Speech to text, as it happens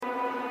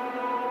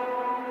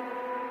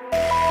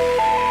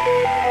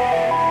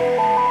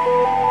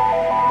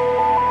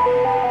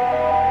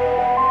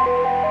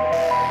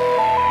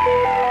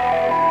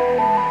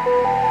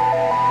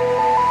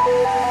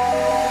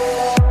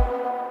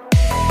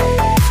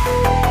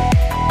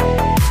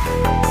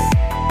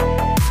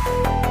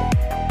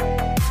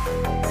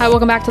Hi,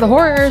 welcome back to The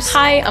Horrors.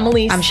 Hi, I'm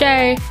Elise. I'm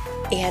Shay.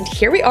 And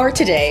here we are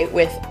today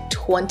with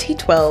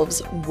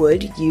 2012's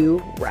Would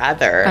You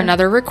Rather?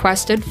 Another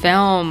requested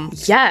film.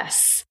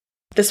 Yes.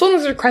 This one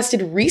was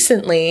requested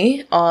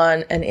recently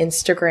on an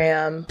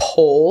Instagram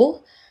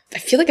poll. I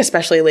feel like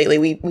especially lately,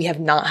 we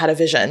have not had a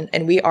vision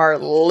and we are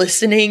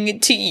listening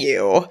to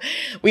you.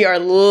 We are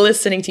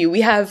listening to you. We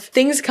have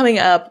things coming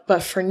up,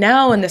 but for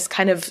now in this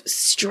kind of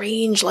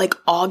strange like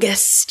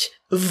August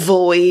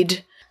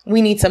void,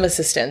 we need some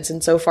assistance.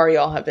 And so far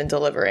y'all have been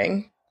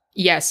delivering.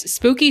 Yes,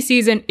 spooky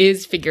season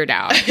is figured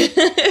out.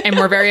 And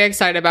we're very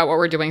excited about what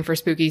we're doing for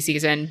spooky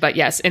season. But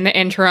yes, in the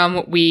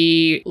interim,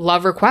 we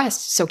love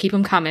requests, so keep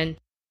them coming.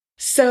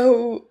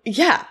 So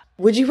yeah.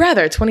 Would You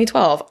Rather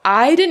 2012.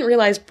 I didn't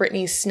realize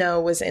Brittany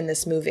Snow was in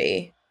this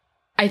movie.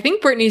 I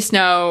think Brittany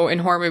Snow in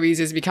horror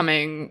movies is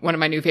becoming one of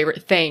my new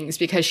favorite things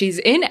because she's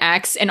in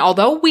X. And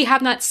although we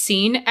have not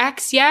seen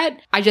X yet,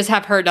 I just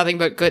have heard nothing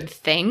but good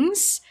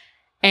things.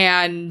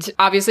 And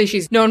obviously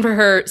she's known for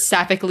her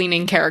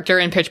sapphic-leaning character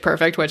in Pitch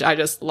Perfect, which I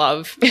just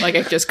love. Like,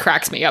 it just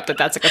cracks me up that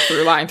that's like a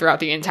through line throughout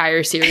the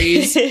entire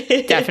series.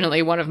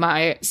 Definitely one of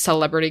my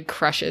celebrity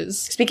crushes.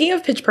 Speaking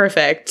of Pitch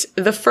Perfect,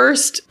 the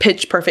first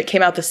Pitch Perfect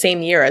came out the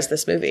same year as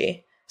this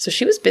movie. So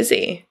she was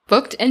busy.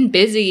 Booked and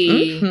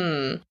busy.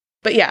 Mm-hmm.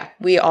 But yeah,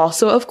 we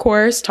also, of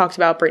course, talked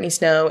about Brittany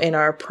Snow in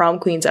our Prom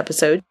Queens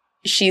episode.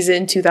 She's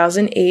in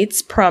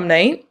 2008's Prom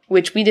Night,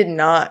 which we did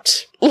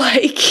not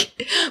like,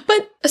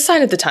 but a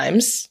sign of the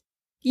times.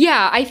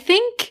 Yeah, I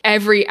think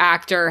every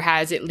actor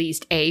has at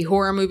least a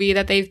horror movie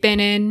that they've been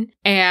in,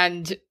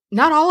 and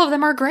not all of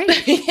them are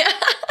great. Yeah.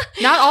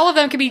 Not all of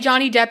them could be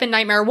Johnny Depp in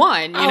Nightmare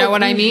 1, you know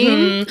what I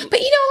mean? But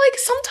like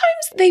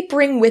sometimes they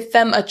bring with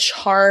them a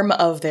charm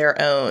of their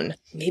own.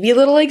 Maybe a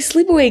little like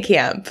Sleepaway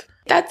Camp.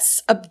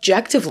 That's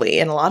objectively,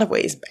 in a lot of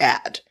ways,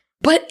 bad.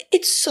 But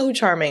it's so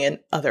charming in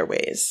other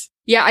ways.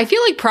 Yeah, I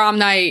feel like Prom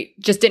Night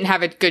just didn't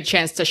have a good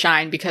chance to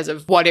shine because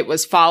of what it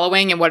was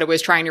following and what it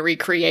was trying to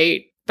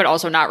recreate, but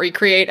also not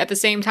recreate at the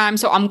same time.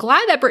 So I'm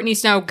glad that Brittany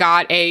Snow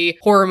got a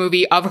horror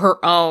movie of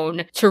her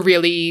own to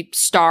really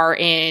star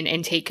in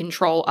and take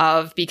control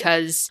of,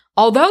 because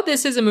although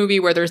this is a movie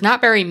where there's not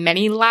very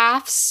many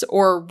laughs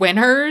or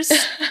winners,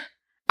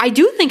 I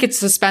do think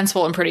it's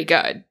suspenseful and pretty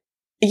good.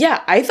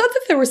 Yeah, I thought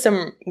that there were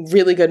some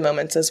really good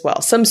moments as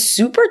well. Some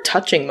super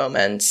touching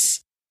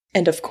moments.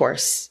 And of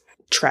course,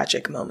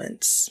 tragic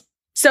moments.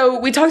 So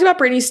we talked about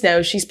Brittany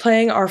Snow. She's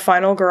playing our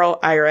final girl,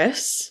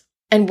 Iris.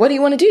 And what do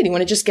you want to do? Do you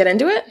want to just get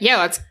into it? Yeah,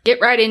 let's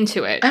get right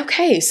into it.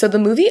 Okay, so the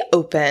movie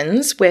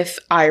opens with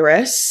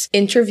Iris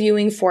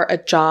interviewing for a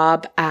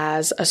job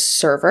as a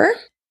server.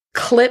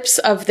 Clips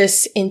of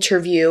this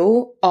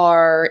interview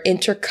are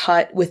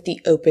intercut with the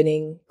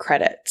opening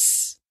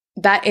credits.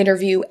 That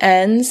interview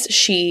ends.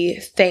 She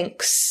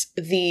thanks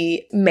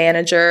the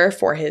manager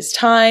for his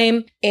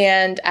time.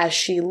 And as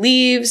she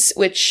leaves,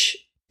 which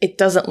it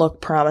doesn't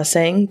look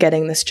promising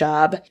getting this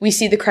job, we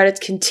see the credits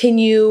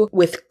continue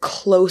with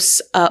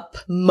close-up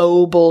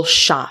mobile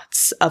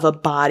shots of a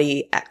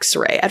body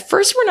x-ray. At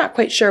first, we're not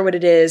quite sure what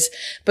it is,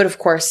 but of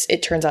course,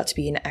 it turns out to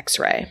be an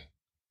x-ray.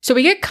 So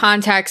we get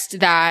context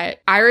that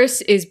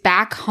Iris is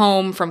back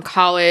home from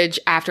college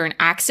after an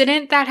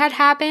accident that had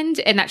happened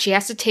and that she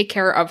has to take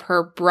care of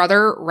her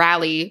brother,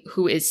 Raleigh,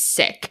 who is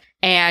sick.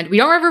 And we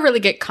don't ever really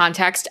get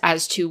context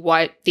as to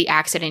what the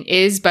accident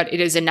is, but it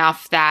is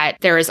enough that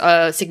there is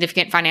a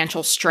significant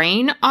financial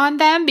strain on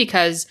them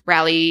because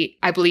Raleigh,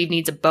 I believe,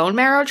 needs a bone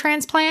marrow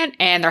transplant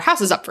and their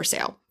house is up for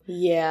sale.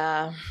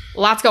 Yeah.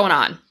 Lots going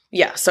on.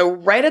 Yeah. So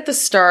right at the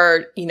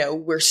start,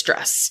 we're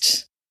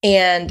stressed.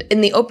 And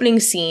in the opening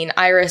scene,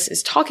 Iris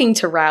is talking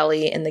to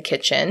Raleigh in the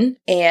kitchen,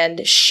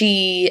 and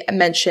she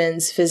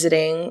mentions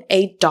visiting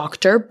a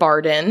Dr.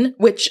 Barden,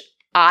 which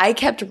I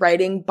kept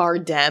writing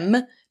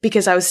Bardem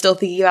because I was still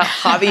thinking about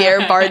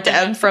Javier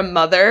Bardem from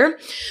Mother.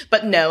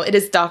 But no, it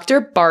is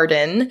Dr.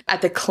 Barden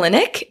at the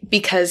clinic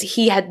because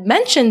he had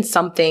mentioned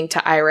something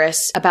to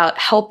Iris about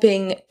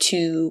helping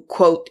to,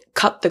 quote,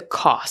 cut the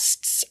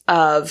costs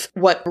of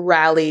what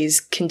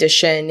Raleigh's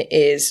condition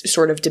is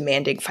sort of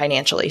demanding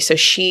financially. So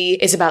she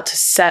is about to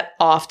set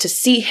off to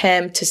see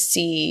him to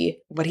see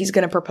what he's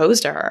going to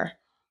propose to her.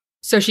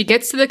 So she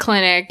gets to the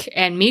clinic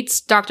and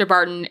meets Dr.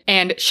 Barton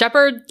and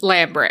Shepard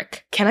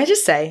Lambrick. Can I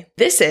just say,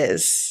 this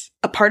is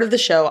a part of the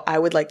show I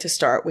would like to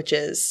start, which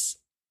is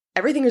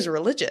everything is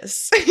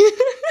religious.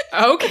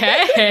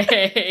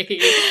 Okay.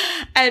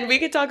 And we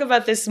could talk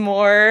about this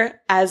more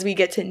as we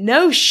get to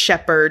know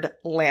Shepard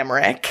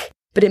Lambrick.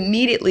 But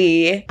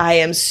immediately I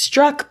am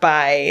struck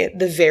by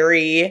the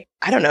very,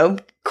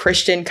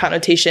 Christian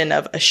connotation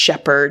of a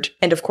shepherd.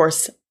 And of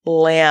course,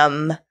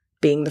 lamb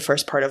being the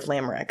first part of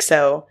Lambrick.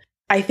 So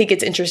I think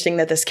it's interesting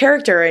that this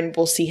character, and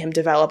we'll see him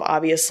develop,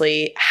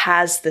 obviously,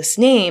 has this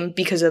name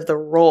because of the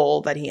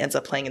role that he ends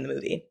up playing in the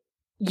movie.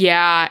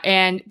 Yeah,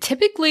 and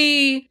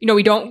typically,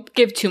 we don't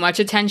give too much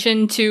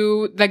attention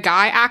to the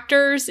guy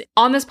actors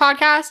on this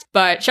podcast,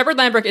 but Shepard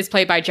Lambrick is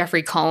played by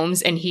Jeffrey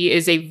Combs, and he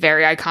is a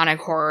very iconic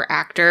horror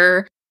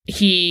actor.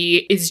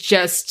 He is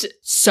just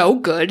so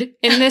good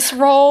in this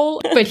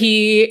role, but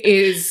he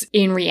is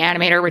in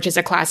Reanimator, which is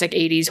a classic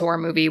 80s horror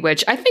movie,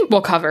 which I think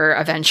we'll cover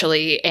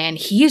eventually. And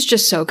he is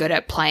just so good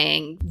at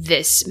playing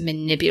this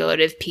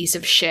manipulative piece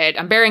of shit.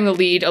 I'm bearing the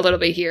lead a little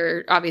bit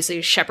here.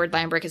 Obviously, Shepard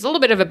Lambrick is a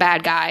little bit of a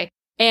bad guy.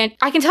 And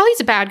I can tell he's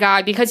a bad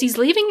guy because he's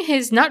leaving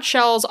his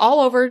nutshells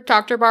all over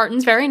Dr.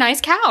 Barton's very nice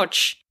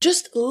couch.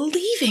 Just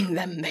leaving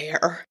them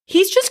there.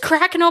 He's just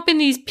cracking open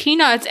these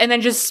peanuts and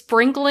then just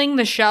sprinkling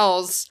the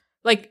shells.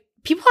 Like,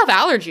 people have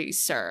allergies,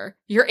 sir.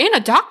 You're in a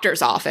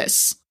doctor's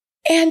office.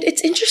 And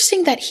it's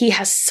interesting that he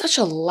has such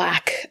a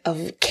lack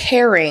of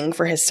caring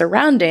for his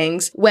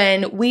surroundings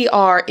when we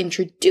are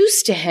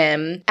introduced to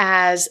him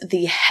as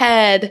the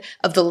head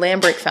of the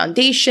Lambrick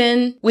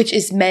Foundation, which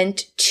is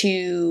meant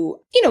to,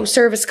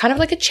 serve as kind of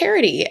like a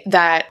charity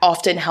that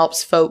often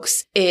helps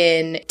folks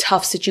in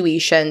tough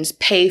situations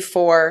pay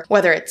for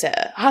whether it's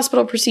a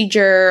hospital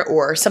procedure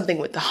or something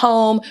with the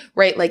home,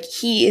 right? Like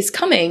he is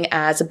coming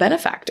as a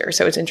benefactor.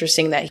 So it's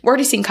interesting that we're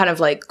already seeing kind of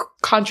like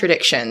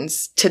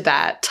contradictions to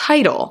that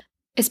title.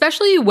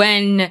 Especially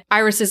when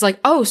Iris is like,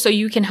 oh, so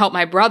you can help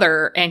my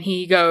brother. And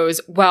he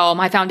goes, well,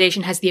 my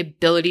foundation has the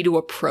ability to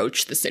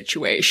approach the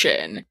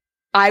situation.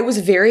 I was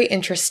very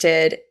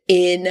interested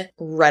in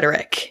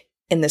rhetoric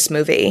in this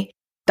movie.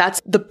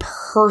 That's the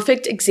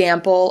perfect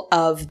example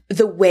of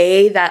the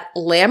way that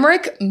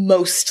Lambrick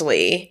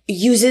mostly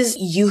uses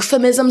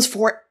euphemisms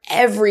for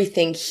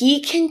everything.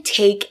 He can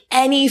take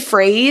any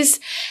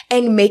phrase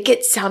and make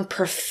it sound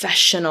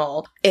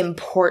professional,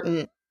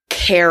 important,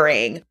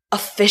 caring,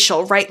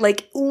 official, right?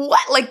 Like,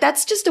 what? Like,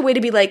 that's just a way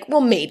to be like,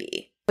 well,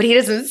 maybe. But he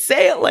doesn't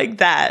say it like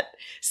that.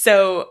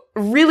 So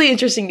really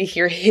interesting to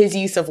hear his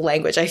use of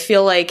language. I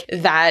feel like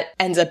that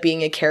ends up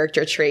being a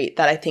character trait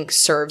that I think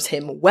serves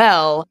him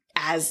well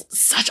as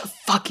such a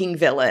fucking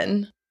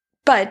villain.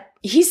 But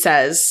he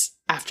says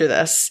after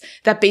this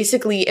that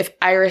basically if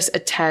Iris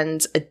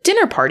attends a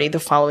dinner party the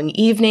following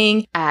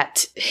evening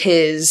at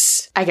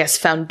his, I guess,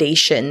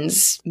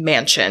 foundation's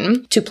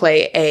mansion to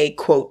play a,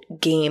 quote,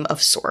 game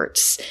of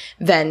sorts,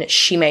 then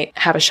she might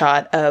have a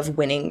shot of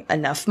winning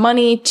enough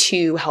money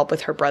to help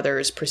with her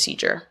brother's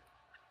procedure.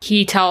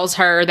 He tells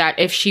her that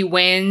if she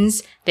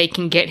wins, they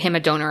can get him a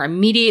donor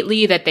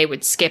immediately, that they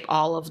would skip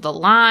all of the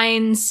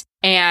lines.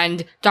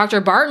 And Dr.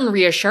 Barton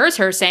reassures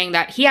her, saying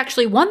that he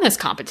actually won this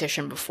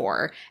competition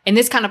before. And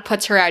this kind of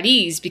puts her at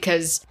ease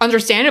because,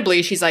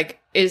 understandably, she's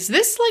like, is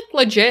this,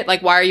 like, legit?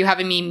 Like, why are you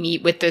having me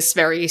meet with this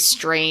very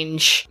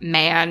strange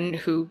man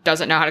who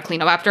doesn't know how to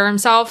clean up after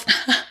himself?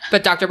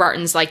 But Dr.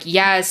 Barton's like,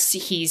 yes,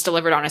 he's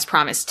delivered on his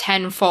promise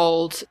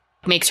tenfold,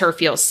 makes her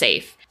feel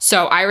safe.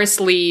 So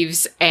Iris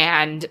leaves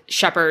and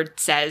Shepard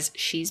says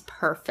she's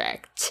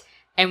perfect.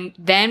 And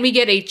then we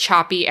get a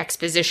choppy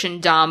exposition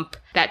dump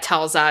that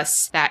tells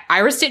us that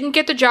Iris didn't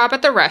get the job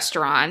at the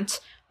restaurant.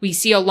 We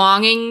see a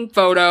longing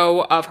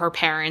photo of her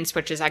parents,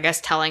 which is, I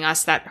guess, telling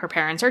us that her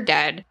parents are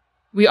dead.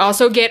 We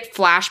also get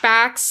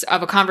flashbacks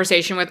of a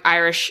conversation with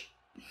Iris.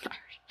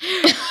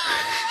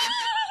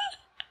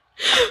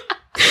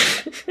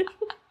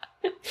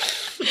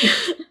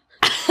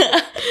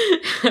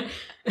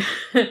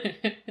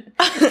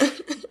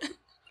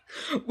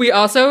 We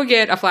also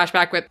get a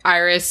flashback with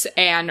Iris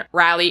and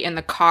Riley in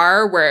the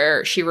car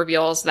where she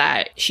reveals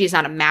that she's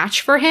not a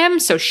match for him,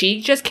 so she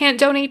just can't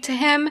donate to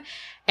him.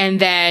 And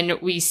then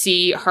we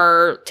see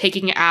her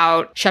taking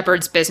out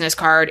Shepard's business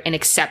card and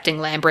accepting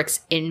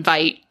Lambrick's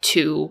invite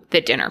to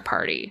the dinner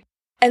party.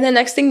 And the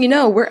next thing you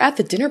know, we're at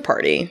the dinner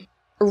party.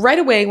 Right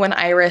away, when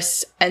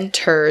Iris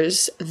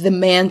enters the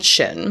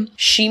mansion,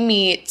 she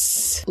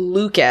meets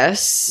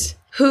Lucas,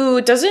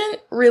 who doesn't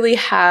really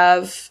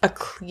have a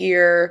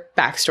clear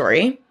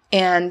backstory,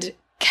 and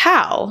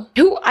Cal,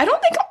 who I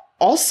don't think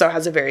also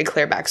has a very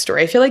clear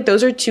backstory. I feel like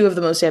those are two of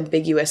the most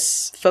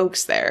ambiguous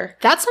folks there.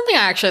 That's something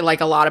I actually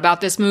like a lot about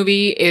this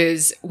movie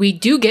is we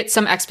do get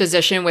some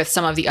exposition with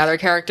some of the other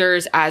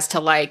characters as to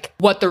like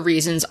what the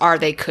reasons are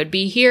they could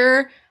be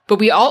here. But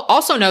we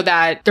also know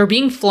that they're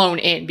being flown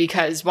in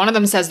because one of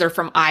them says they're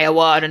from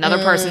Iowa and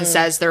another person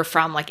says they're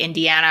from like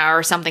Indiana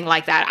or something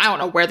like that. I don't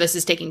know where this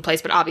is taking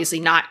place, but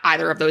obviously not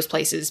either of those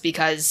places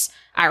because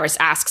Iris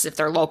asks if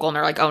they're local and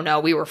they're like, oh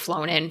no, we were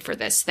flown in for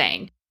this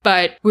thing.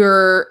 But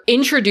we're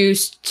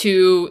introduced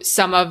to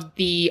some of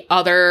the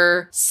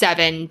other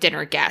 7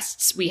 dinner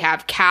guests. We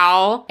have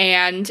Cal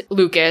and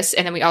Lucas,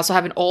 and then we also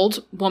have an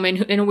old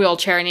woman in a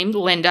wheelchair named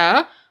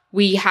Linda.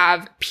 We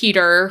have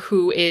Peter,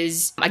 who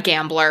is a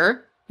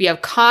gambler. We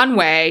have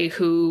Conway,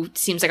 who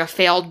seems like a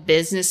failed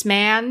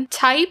businessman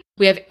type.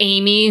 We have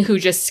Amy, who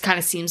just kind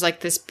of seems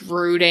like this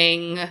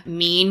brooding,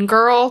 mean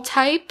girl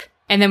type.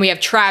 And then we have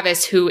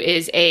Travis, who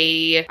is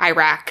a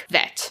Iraq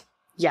vet.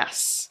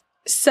 Yes.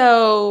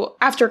 So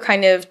after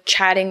kind of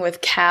chatting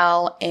with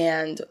Cal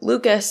and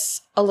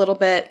Lucas a little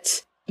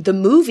bit, the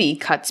movie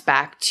cuts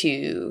back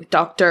to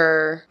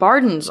Dr.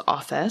 Barton's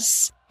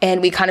office. And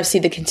we kind of see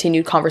the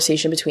continued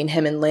conversation between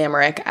him and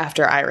Lambrick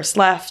after Iris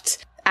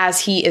left.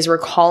 As he is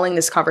recalling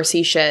this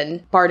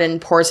conversation, Barton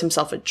pours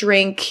himself a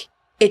drink.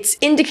 It's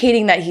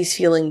indicating that he's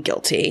feeling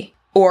guilty.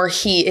 or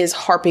he is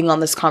harping on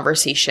this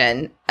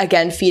conversation,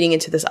 again, feeding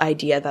into this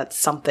idea that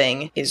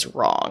something is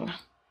wrong.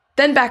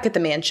 Then back at the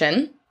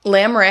mansion,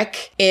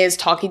 Lamric is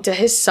talking to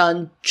his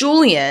son,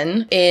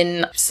 Julian,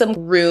 in some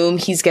room.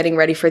 He's getting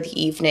ready for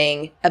the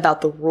evening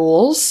about the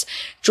rules.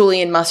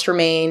 Julian must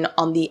remain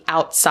on the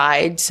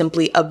outside,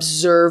 simply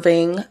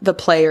observing the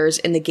players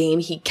in the game.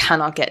 He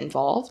cannot get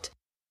involved.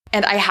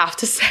 And I have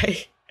to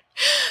say,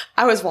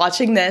 I was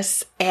watching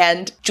this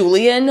and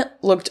Julian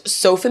looked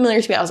so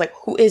familiar to me. I was like,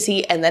 who is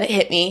he? And then it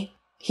hit me.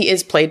 He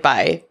is played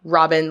by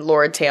Robin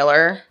Lord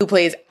Taylor, who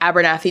plays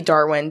Abernathy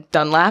Darwin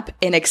Dunlap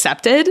in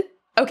Accepted.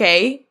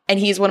 Okay. And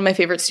he's one of my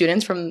favorite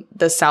students from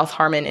the South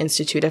Harmon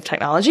Institute of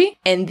Technology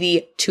in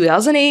the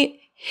 2008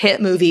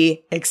 hit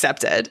movie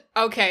Accepted.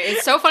 Okay,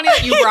 it's so funny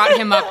that you brought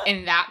him up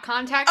in that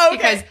context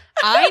because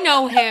I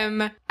know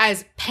him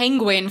as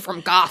Penguin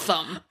from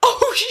Gotham.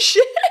 Oh,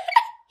 shit.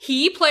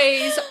 He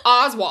plays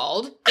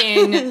Oswald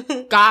in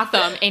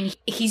Gotham, and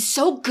he's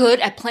so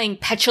good at playing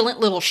petulant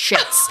little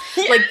shits.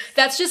 Yes. Like,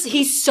 that's just,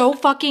 he's so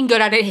fucking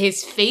good at it.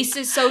 His face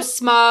is so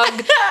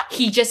smug.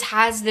 He just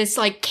has this,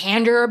 like,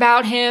 candor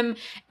about him.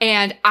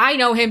 And I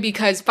know him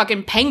because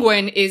fucking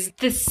Penguin is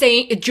the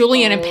same.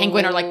 Julian and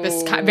Penguin are, like,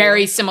 this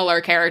very similar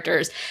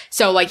characters.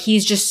 So, like,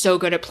 he's just so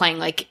good at playing,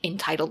 like,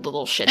 entitled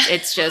little shits.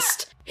 It's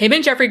just, him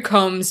and Jeffrey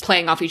Combs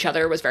playing off each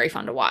other was very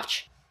fun to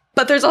watch.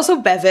 But there's also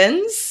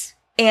Bevins.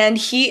 And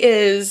he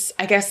is,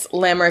 I guess,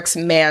 Lamric's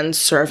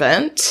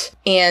manservant.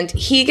 And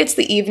he gets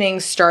the evening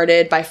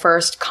started by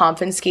first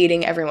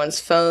confiscating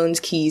everyone's phones,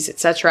 keys,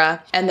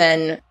 etc. And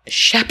then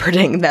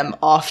shepherding them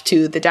off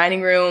to the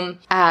dining room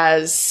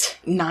as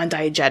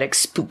non-diegetic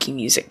spooky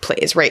music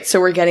plays, right?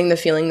 So we're getting the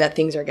feeling that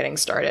things are getting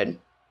started.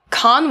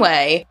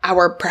 Conway,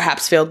 our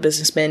perhaps failed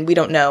businessman, we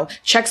don't know,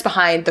 checks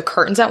behind the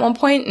curtains at one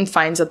point and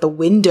finds that the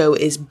window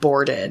is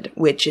boarded,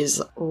 which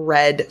is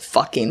red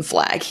fucking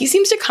flag. He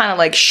seems to kind of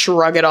like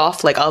shrug it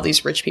off like all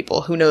these rich people,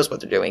 who knows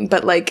what they're doing,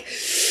 but like,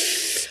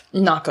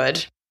 not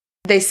good.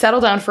 They settle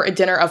down for a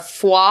dinner of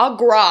foie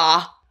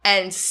gras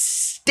and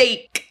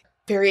steak.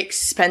 Very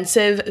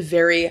expensive,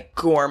 very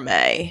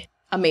gourmet.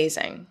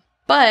 Amazing.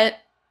 But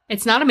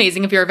it's not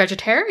amazing if you're a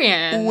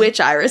vegetarian. Which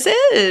Iris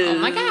is. Oh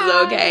my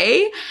God.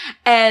 Okay.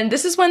 And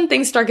this is when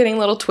things start getting a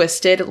little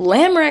twisted.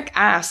 Lamric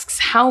asks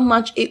how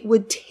much it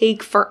would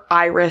take for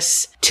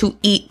Iris to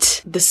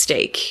eat the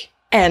steak.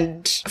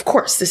 And of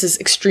course, this is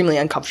extremely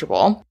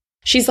uncomfortable.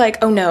 She's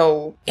like, oh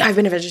no, I've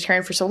been a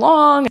vegetarian for so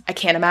long. I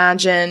can't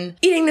imagine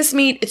eating this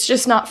meat. It's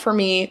just not for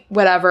me,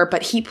 whatever.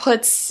 But he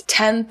puts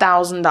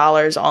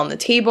 $10,000 on the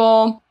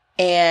table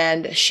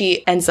and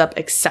she ends up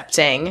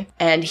accepting.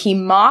 And he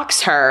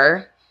mocks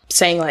her,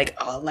 saying like,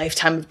 oh, a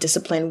lifetime of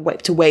discipline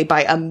wiped away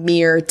by a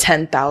mere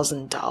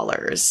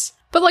 $10,000.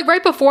 But like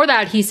right before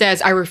that, he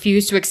says, I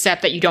refuse to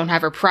accept that you don't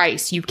have a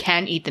price. You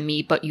can eat the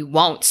meat, but you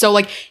won't. So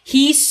like,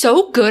 he's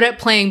so good at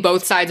playing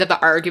both sides of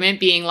the argument,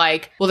 being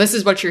like, well, this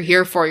is what you're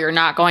here for. You're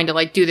not going to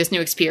like do this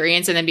new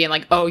experience. And then being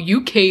like, oh,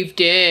 you caved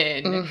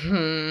in.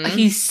 Mm-hmm.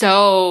 He's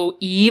so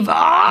evil.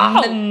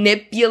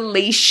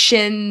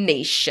 Manipulation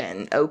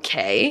nation.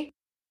 Okay.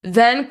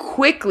 Then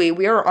quickly,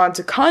 we are on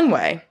to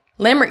Conway.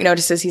 Lamric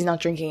notices he's not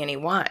drinking any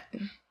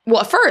wine. Well,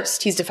 at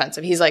first, he's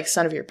defensive. He's like,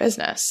 son of your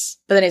business.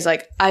 But then he's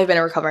like, I've been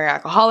a recovering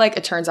alcoholic.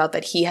 It turns out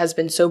that he has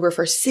been sober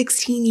for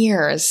 16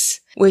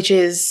 years, which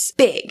is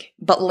big.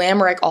 But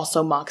Lamric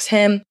also mocks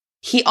him.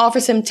 He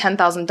offers him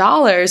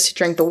 $10,000 to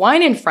drink the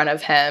wine in front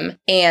of him,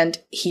 and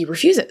he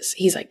refuses.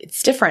 He's like,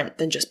 it's different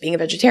than just being a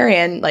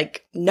vegetarian.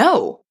 Like,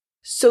 no.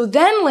 So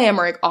then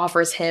Lamric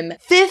offers him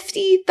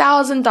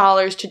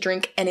 $50,000 to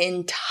drink an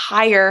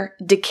entire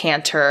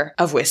decanter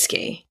of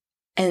whiskey.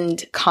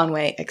 And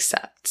Conway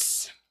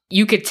accepts.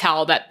 You could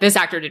tell that this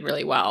actor did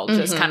really well,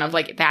 just kind of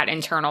like that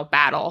internal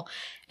battle.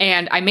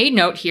 And I made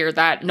note here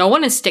that no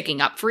one is sticking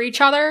up for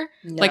each other.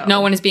 No. Like,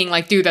 no one is being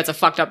like, dude, that's a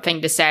fucked up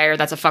thing to say, or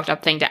that's a fucked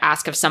up thing to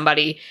ask of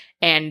somebody.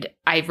 And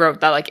I wrote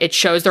that, like, it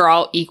shows they're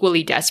all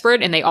equally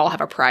desperate and they all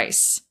have a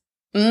price.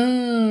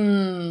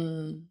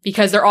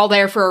 Because they're all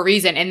there for a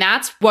reason. And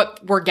that's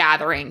what we're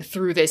gathering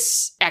through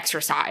this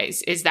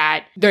exercise, is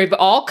that they've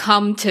all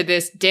come to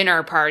this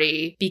dinner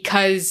party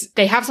because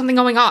they have something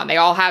going on. They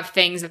all have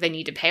things that they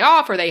need to pay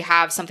off, or they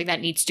have something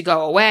that needs to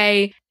go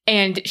away.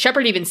 And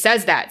Shepard even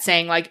says that,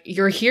 saying like,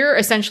 you're here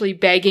essentially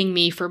begging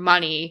me for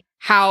money.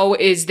 How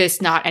is this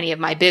not any of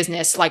my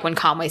business? Like when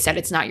Conway said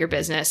it's not your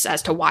business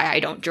as to why I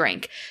don't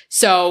drink.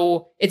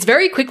 So it's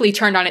very quickly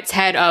turned on its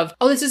head of,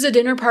 oh, this is a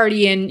dinner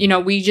party and, you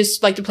know, we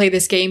just like to play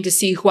this game to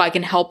see who I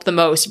can help the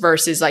most,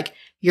 versus like,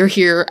 you're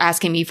here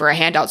asking me for a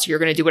handout, so you're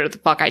going to do whatever the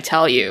fuck I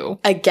tell you.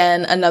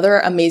 Again, another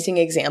amazing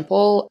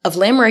example of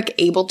Lamric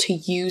able to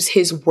use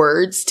his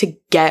words to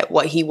get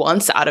what he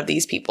wants out of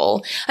these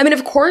people. I mean,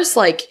 of course,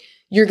 like,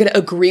 you're going to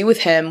agree with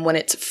him when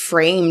it's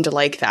framed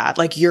like that.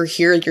 Like, you're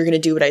here, you're going to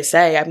do what I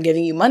say, I'm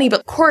giving you money.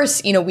 But of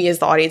course, you know, we as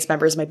the audience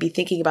members might be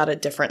thinking about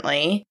it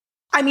differently.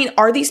 I mean,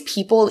 are these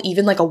people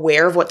even like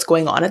aware of what's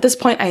going on at this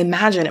point? I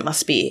imagine it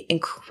must be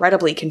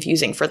incredibly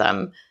confusing for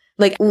them.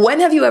 Like, when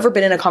have you ever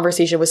been in a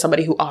conversation with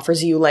somebody who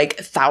offers you like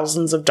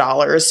thousands of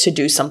dollars to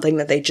do something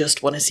that they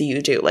just want to see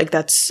you do? Like,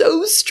 that's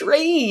so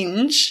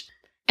strange.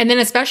 And then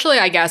especially,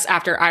 I guess,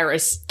 after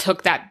Iris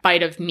took that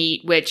bite of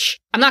meat, which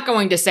I'm not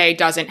going to say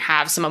doesn't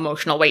have some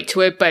emotional weight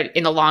to it, but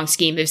in the long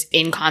scheme is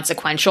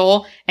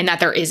inconsequential, and that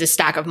there is a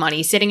stack of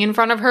money sitting in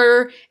front of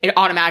her, it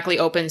automatically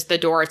opens the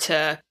door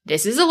to,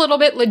 this is a little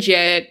bit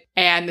legit,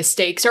 and the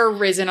stakes are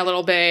risen a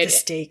little bit. The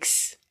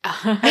stakes.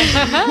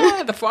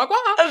 The foie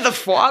gras. The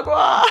foie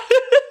gras.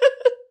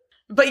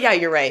 But yeah,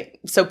 you're right.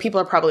 So people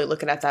are probably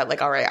looking at that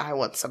like, all right, I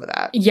want some of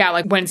that. Yeah,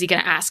 like, when's he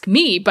going to ask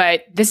me?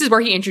 But this is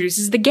where he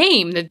introduces the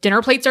game. The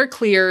dinner plates are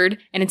cleared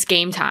and it's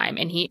game time.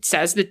 And he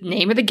says the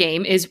name of the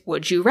game is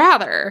Would You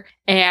Rather?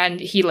 And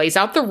he lays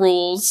out the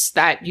rules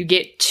that you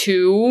get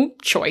 2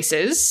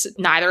 choices.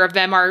 Neither of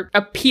them are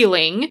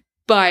appealing.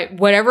 But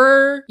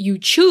whatever you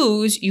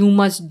choose, you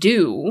must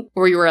do,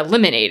 or you are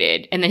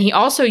eliminated. And then he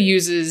also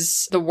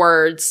uses the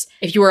words,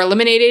 if you are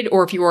eliminated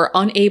or if you are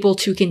unable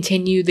to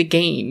continue the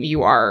game,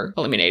 you are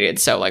eliminated.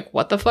 So, like,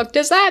 what the fuck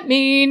does that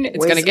mean?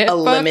 It's going to get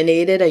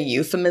eliminated a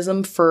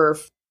euphemism for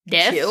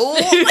death? Kill?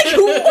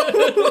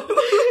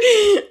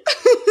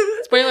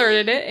 Spoiler,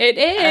 it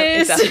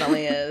is. It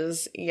definitely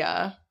is,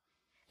 yeah.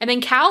 And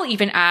then Cal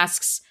even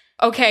asks,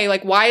 okay,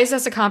 like, why is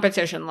this a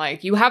competition?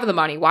 Like, you have the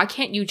money. Why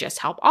can't you just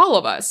help all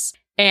of us?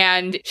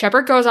 And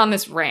Shepard goes on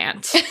this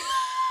rant.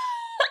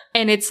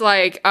 And it's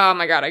like, oh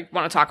my God, I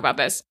want to talk about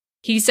this.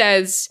 He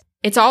says,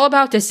 it's all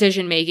about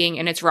decision making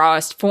in its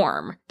rawest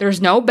form.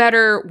 There's no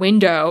better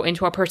window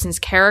into a person's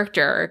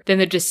character than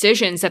the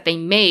decisions that they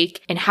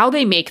make and how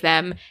they make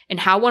them and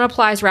how one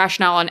applies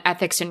rationale and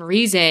ethics and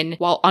reason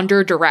while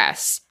under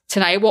duress.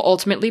 Tonight will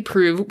ultimately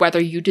prove whether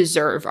you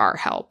deserve our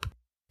help.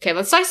 Okay,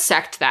 let's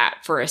dissect that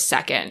for a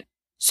second.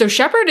 So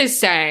Shepard is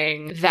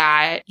saying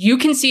that you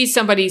can see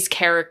somebody's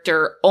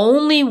character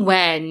only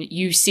when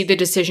you see the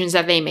decisions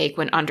that they make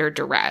when under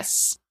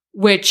duress.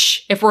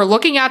 Which, if we're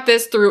looking at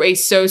this through a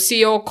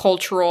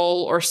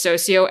socio-cultural or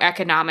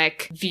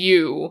socioeconomic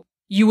view,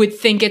 you would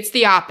think it's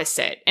the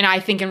opposite. And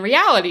I think in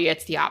reality,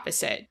 it's the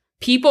opposite.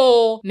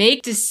 People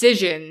make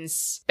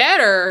decisions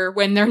better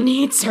when their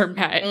needs are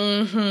met.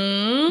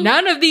 Mm-hmm.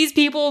 None of these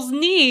people's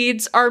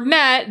needs are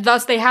met,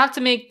 thus they have to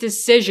make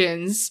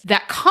decisions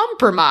that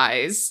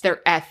compromise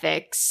their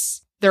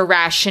ethics, their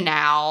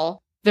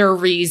rationale, their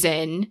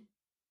reason.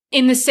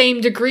 In the same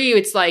degree,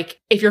 it's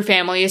like, if your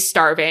family is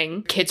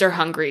starving, kids are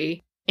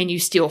hungry, and you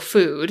steal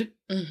food,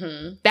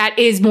 that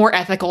is more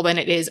ethical than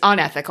it is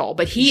unethical.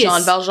 But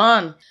Jean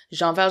Valjean.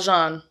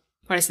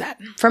 What is that?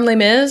 From Les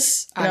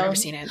Mis? I've never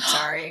seen it.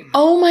 Sorry.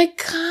 Oh my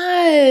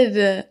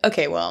God.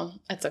 Okay, well,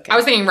 that's okay. I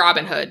was thinking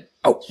Robin Hood.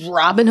 Oh,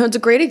 Robin Hood's a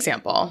great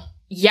example.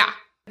 Yeah.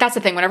 That's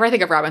the thing. Whenever I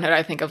think of Robin Hood,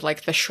 I think of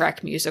like the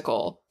Shrek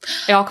musical.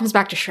 It all comes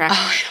back to Shrek.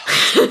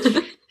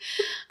 Oh,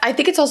 I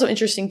think it's also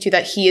interesting too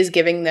that he is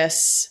giving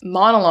this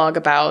monologue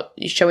about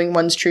showing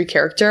one's true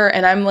character.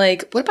 And I'm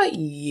like, what about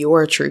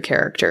your true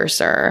character,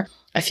 sir?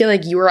 I feel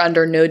like you are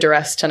under no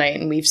duress tonight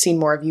and we've seen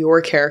more of your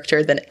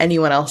character than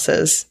anyone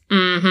else's.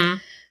 Mm-hmm.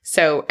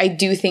 So I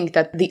do think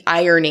that the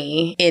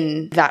irony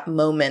in that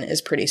moment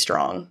is pretty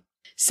strong.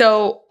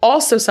 So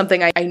also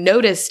something I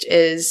noticed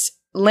is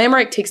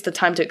Lamrick takes the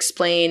time to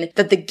explain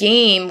that the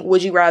game,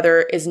 Would You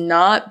Rather, is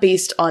not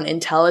based on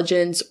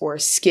intelligence or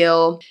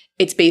skill.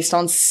 It's based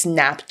on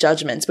snap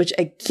judgments, which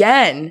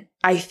again,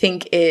 I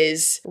think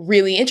is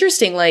really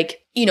interesting. Like,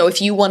 you know,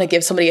 if you want to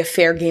give somebody a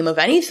fair game of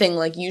anything,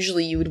 like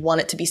usually you would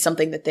want it to be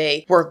something that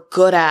they were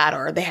good at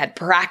or they had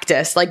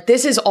practice. Like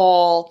this is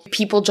all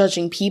people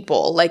judging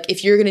people. Like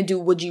if you're going to do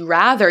Would You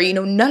Rather, you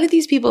know, none of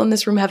these people in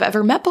this room have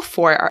ever met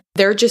before.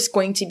 They're just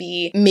going to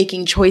be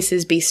making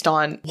choices based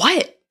on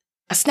what?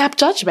 A snap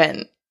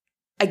judgment.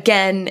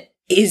 Again,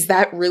 is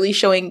that really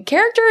showing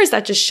character? Is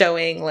that just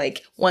showing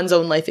like one's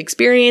own life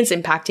experience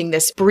impacting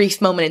this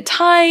brief moment in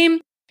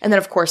time? And then,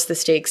 of course, the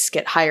stakes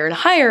get higher and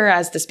higher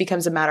as this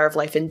becomes a matter of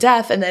life and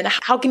death. And then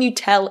how can you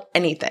tell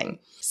anything?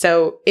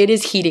 So it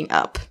is heating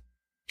up.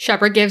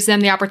 Shepard gives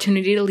them the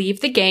opportunity to leave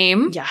the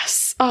game.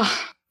 Yes.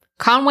 Oh.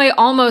 Conway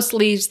almost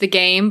leaves the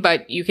game,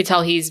 but you could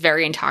tell he's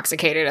very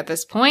intoxicated at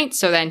this point.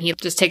 So then he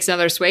just takes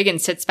another swig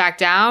and sits back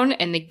down.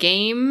 And the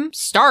game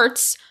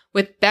starts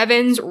with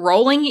Bevins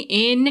rolling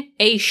in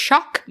a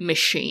shock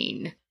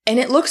machine. And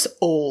it looks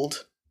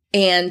old.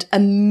 And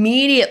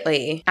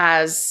immediately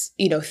as,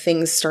 you know,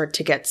 things start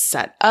to get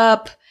set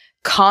up,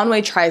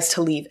 Conway tries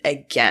to leave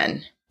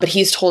again, but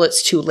he's told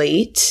it's too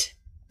late.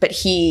 But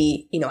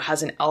he, you know,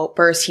 has an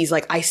outburst. He's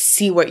like, I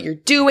see what you're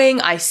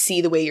doing. I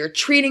see the way you're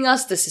treating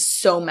us. This is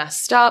so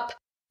messed up.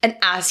 And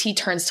as he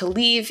turns to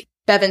leave,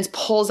 Bevins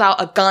pulls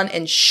out a gun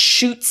and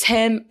shoots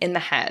him in the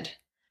head.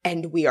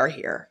 And we are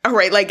here. All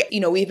right. Like, you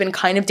know, we've been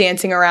kind of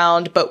dancing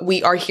around, but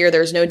we are here.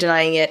 There's no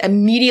denying it.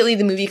 Immediately,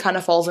 the movie kind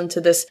of falls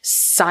into this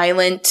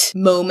silent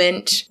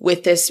moment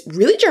with this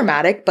really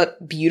dramatic,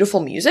 but beautiful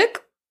music.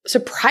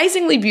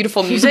 Surprisingly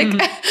beautiful music.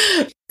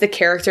 The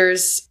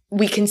characters,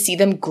 we can see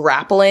them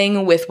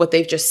grappling with what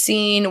they've just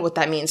seen, what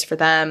that means for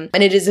them.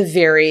 And it is a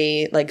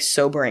very like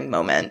sobering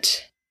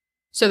moment.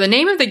 So the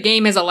name of the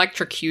game is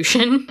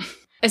Electrocution.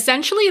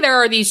 Essentially, there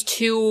are these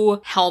two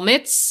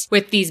helmets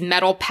with these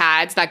metal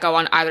pads that go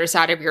on either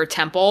side of your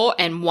temple,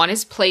 and one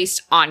is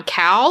placed on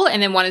Cal,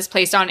 and then one is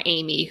placed on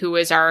Amy, who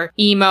is our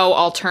emo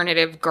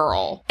alternative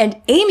girl. And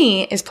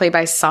Amy is played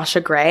by Sasha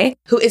Grey,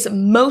 who is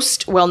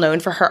most well known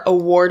for her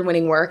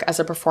award-winning work as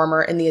a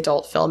performer in the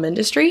adult film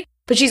industry,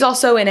 but she's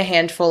also in a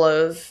handful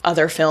of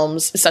other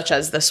films, such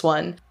as this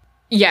one.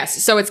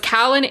 Yes, so it's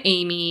Cal and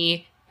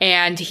Amy,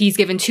 and he's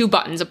given two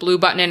buttons, a blue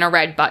button and a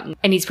red button.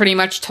 And he's pretty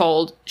much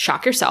told,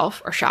 shock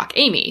yourself or shock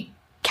Amy.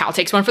 Cal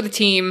takes one for the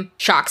team,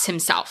 shocks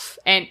himself.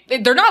 And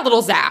they're not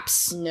little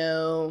zaps.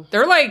 No.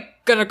 They're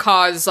gonna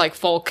cause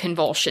full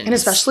convulsions. And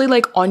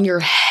especially on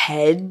your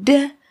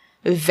head.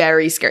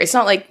 Very scary. It's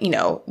not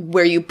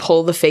where you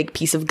pull the fake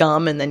piece of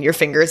gum and then your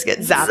fingers get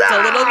zapped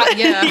a little bit.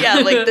 Yeah.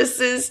 Yeah, this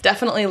is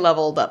definitely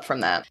leveled up from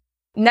that.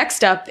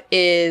 Next up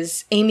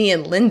is Amy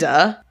and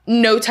Linda.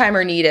 No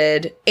timer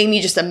needed.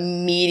 Amy just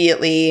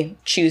immediately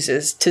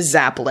chooses to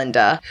zap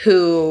Linda,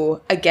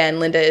 who, again,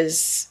 Linda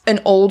is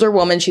an older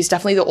woman. She's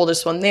definitely the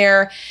oldest one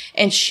there.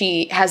 And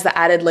she has the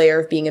added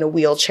layer of being in a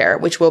wheelchair,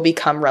 which will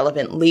become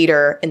relevant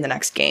later in the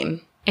next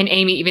game. And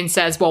Amy even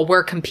says, well,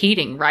 we're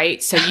competing,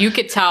 right? So you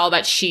could tell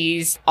that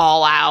she's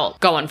all out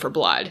going for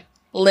blood.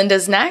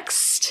 Linda's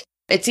next.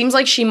 It seems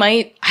like she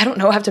might,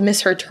 have to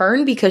miss her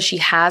turn because she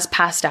has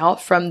passed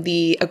out from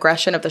the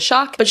aggression of the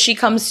shock. But she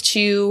comes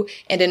to,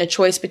 and in a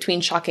choice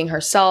between shocking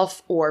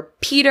herself or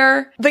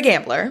Peter, the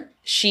gambler,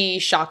 she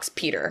shocks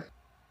Peter.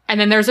 And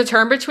then there's a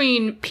turn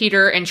between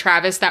Peter and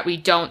Travis that we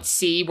don't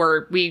see,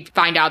 where we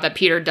find out that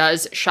Peter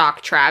does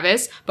shock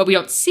Travis, but we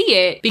don't see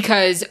it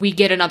because we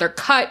get another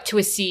cut to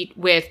a seat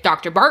with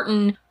Dr.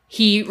 Barton.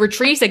 He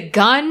retrieves a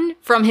gun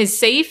from his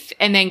safe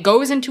and then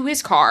goes into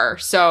his car.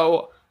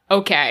 So,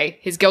 okay,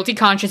 his guilty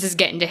conscience is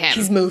getting to him.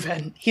 He's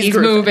moving. He's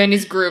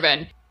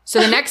grooving. So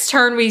the next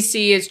turn we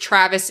see is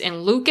Travis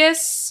and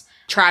Lucas.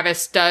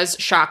 Travis does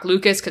shock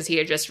Lucas because he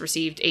had just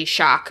received a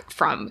shock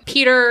from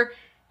Peter.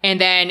 And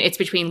then it's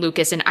between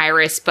Lucas and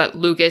Iris, but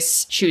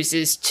Lucas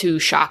chooses to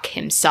shock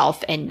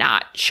himself and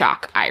not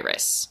shock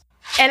Iris.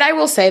 And I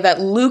will say that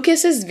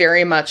Lucas is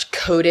very much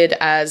coded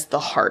as the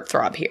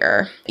heartthrob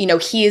here.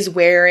 He is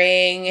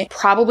wearing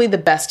probably the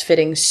best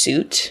fitting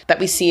suit that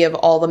we see of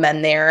all the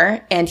men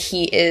there. And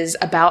he is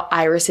about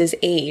Iris's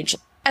age,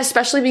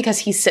 especially because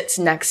he sits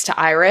next to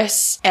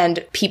Iris,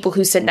 and people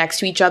who sit next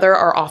to each other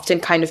are often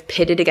kind of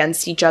pitted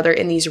against each other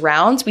in these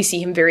rounds. We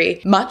see him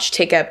very much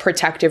take a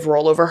protective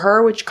role over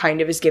her, which kind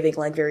of is giving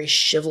very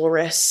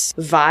chivalrous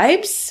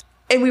vibes.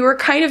 And we were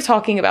kind of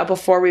talking about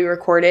before we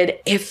recorded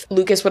if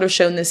Lucas would have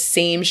shown the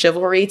same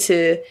chivalry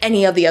to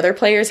any of the other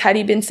players had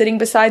he been sitting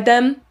beside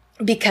them.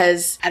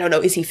 Because,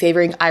 is he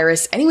favoring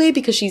Iris anyway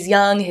because she's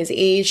young, his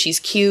age,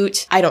 she's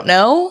cute? I don't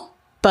know.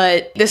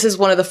 But this is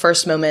one of the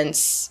first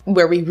moments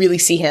where we really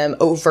see him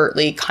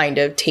overtly kind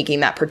of taking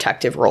that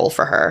protective role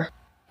for her.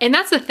 And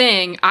that's the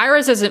thing.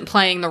 Iris isn't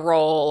playing the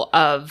role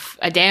of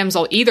a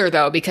damsel either,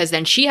 though, because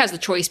then she has the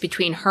choice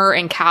between her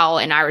and Cal,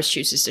 and Iris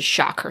chooses to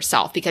shock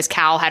herself because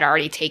Cal had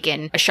already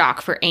taken a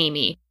shock for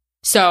Amy.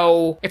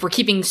 So if we're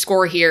keeping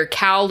score here,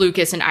 Cal,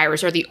 Lucas, and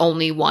Iris are the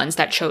only ones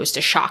that chose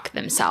to shock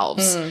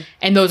themselves.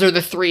 And those are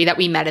the three that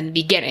we met in the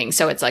beginning.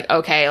 So it's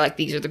okay,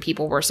 these are the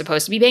people we're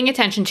supposed to be paying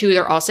attention to.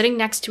 They're all sitting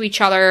next to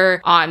each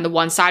other on the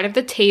one side of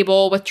the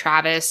table with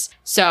Travis.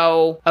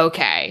 So,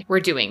 okay, we're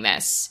doing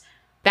this.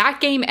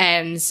 That game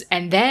ends,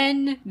 and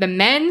then the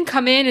men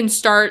come in and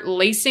start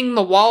lacing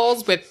the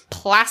walls with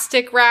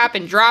plastic wrap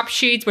and drop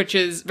sheets, which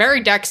is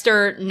very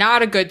Dexter,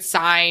 not a good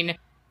sign.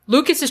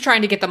 Lucas is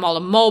trying to get them all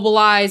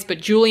immobilized,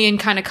 but Julian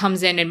kind of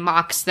comes in and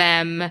mocks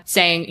them,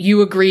 saying,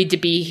 you agreed to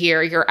be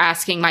here. You're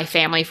asking my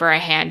family for a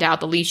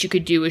handout. The least you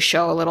could do is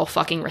show a little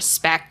fucking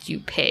respect, you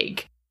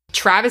pig.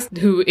 Travis,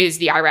 who is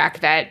the Iraq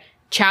vet,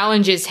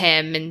 challenges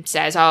him and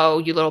says, oh,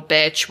 you little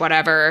bitch,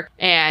 whatever.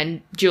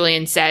 And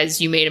Julian says,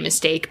 you made a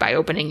mistake by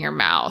opening your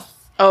mouth.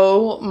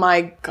 Oh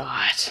my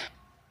God.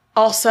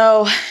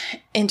 Also,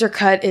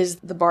 intercut is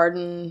the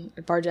Javier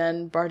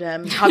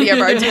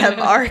Bardem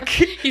arc.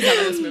 He's out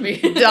of this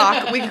movie.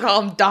 Doc. We can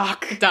call him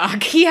Doc.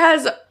 Doc. He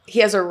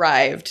has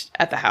arrived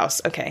at the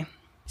house. Okay.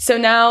 So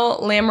now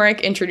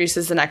Lamrick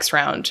introduces the next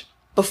round.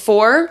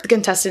 Before, the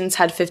contestants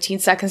had 15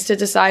 seconds to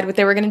decide what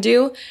they were going to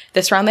do.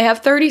 This round, they have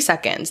 30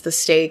 seconds. The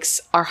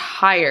stakes are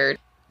higher.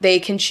 They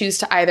can choose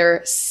to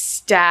either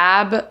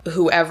stab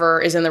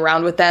whoever is in the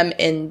round with them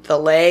in the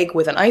leg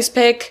with an ice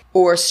pick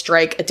or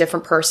strike a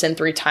different person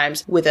 3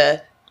 times with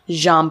a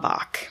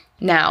jambak.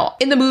 Now,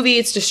 in the movie,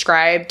 it's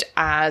described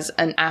as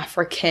an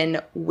African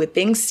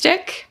whipping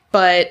stick.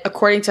 But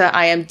according to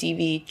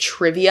IMDb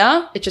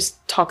trivia, it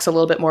just talks a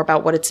little bit more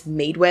about what it's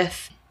made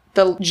with.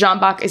 The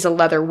jambak is a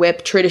leather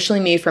whip traditionally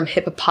made from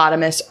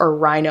hippopotamus or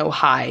rhino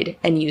hide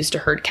and used to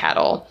herd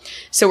cattle.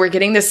 So we're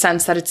getting the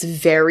sense that it's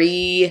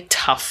very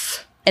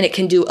tough and it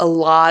can do a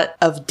lot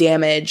of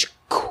damage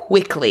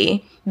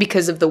quickly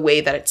because of the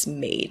way that it's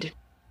made.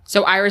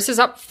 So Iris is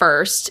up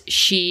first.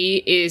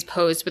 She is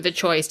posed with a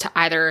choice to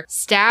either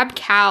stab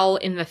Cal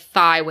in the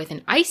thigh with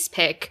an ice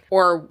pick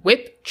or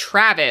whip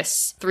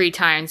Travis 3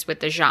 times with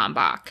the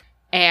jambak.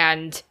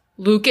 And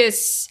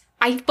Lucas,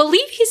 I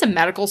believe he's a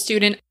medical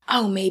student.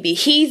 Oh, maybe.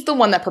 He's the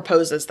one that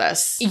proposes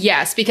this.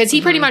 Yes, because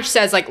he pretty much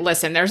says, like,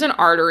 listen, there's an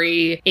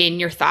artery in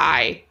your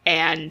thigh,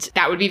 and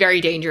that would be very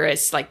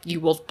dangerous. Like,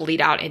 you will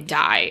bleed out and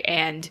die.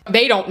 And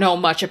they don't know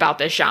much about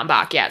this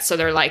jambak yet, so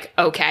they're like,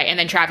 okay. And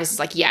then Travis is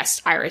like,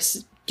 yes,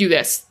 Iris, do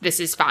this. This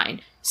is fine.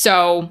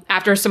 So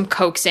after some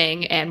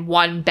coaxing and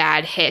one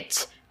bad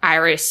hit,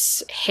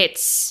 Iris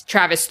hits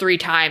Travis 3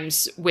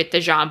 times with the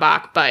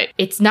jambak, but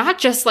it's not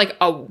just like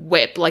a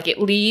whip. Like, it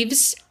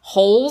leaves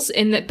holes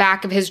in the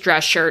back of his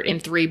dress shirt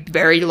and 3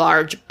 very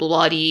large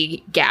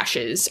bloody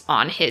gashes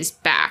on his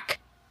back.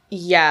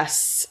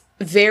 Yes,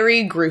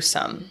 very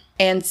gruesome.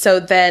 And so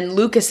then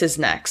Lucas is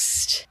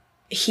next.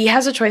 He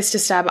has a choice to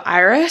stab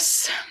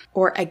Iris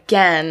or,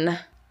 again,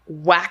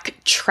 whack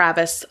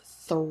Travis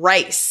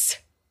thrice.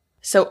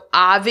 So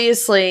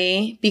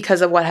obviously,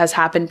 because of what has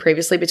happened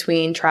previously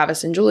between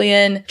Travis and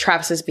Julian,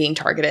 Travis is being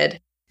targeted.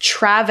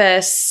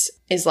 Travis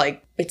is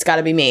like, it's got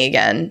to be me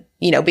again,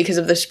 because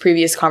of this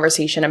previous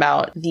conversation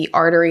about the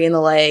artery in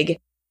the leg.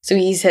 So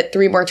he's hit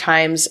 3 more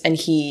times and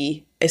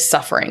he is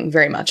suffering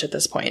very much at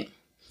this point.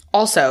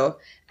 Also,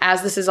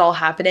 as this is all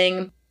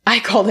happening,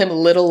 I called him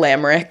Little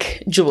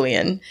Lamrick.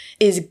 Julian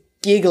is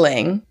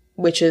giggling,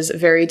 which is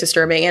very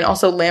disturbing. And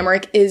also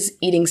Lamrick is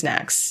eating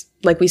snacks.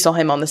 Like, we saw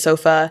him on the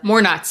sofa.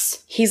 More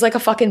nuts. He's like a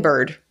fucking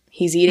bird.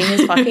 He's eating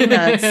his fucking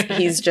nuts.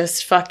 He's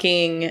just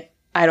fucking,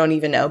 I don't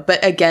even know.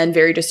 But again,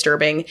 very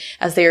disturbing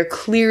as they are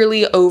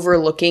clearly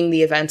overlooking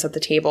the events at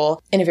the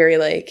table in a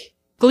very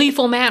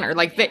gleeful manner.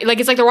 Like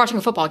it's like they're watching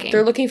a football game.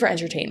 They're looking for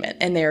entertainment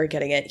and they're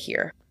getting it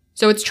here.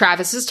 So it's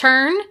Travis's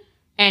turn.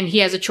 And he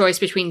has a choice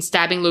between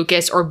stabbing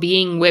Lucas or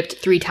being whipped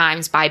 3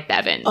 times by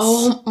Bevins.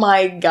 Oh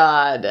my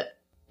God.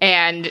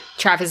 And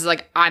Travis is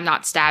like, I'm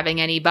not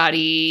stabbing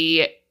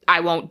anybody. I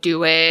won't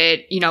do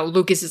it.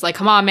 Lucas is like,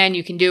 come on, man,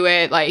 you can do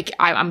it. Like,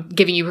 I'm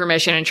giving you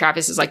permission. And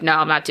Travis is like, no,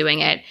 I'm not doing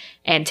it.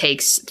 And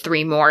takes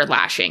 3 more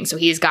lashing. So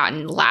he's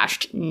gotten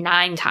lashed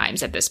 9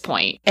 times at this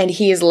point. And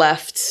he is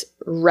left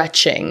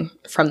retching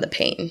from the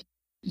pain.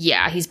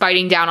 Yeah, he's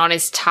biting down on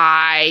his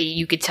tie.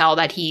 You could tell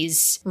that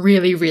he's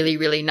really, really,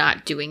 really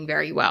not doing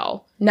very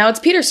well. Now it's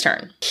Peter's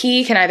turn.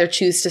 He can either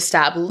choose to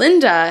stab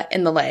Linda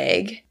in the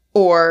leg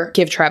or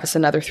give Travis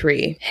another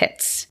 3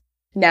 hits.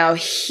 Now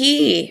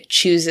he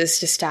chooses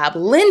to stab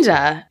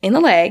Linda in the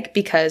leg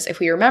because, if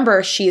we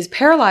remember, she is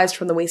paralyzed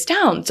from the waist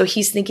down. So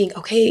he's thinking,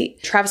 okay,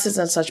 Travis is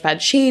in such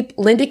bad shape.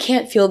 Linda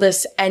can't feel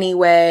this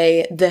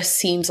anyway. This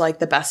seems like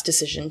the best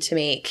decision to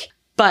make.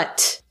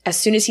 But as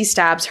soon as he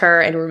stabs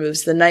her and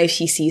removes the knife,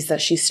 he sees that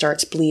she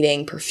starts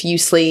bleeding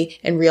profusely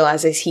and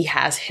realizes he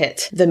has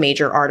hit the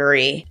major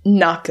artery.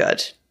 Not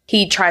good.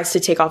 He tries to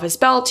take off his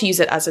belt to use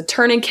it as a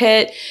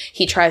tourniquet.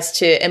 He tries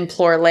to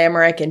implore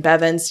Lamrick and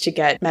Bevins to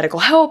get medical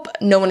help.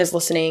 No one is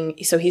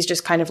listening, so he's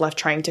just kind of left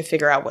trying to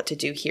figure out what to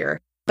do here.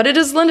 But it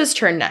is Linda's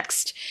turn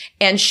next,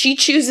 and she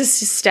chooses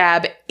to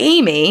stab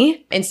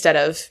Amy instead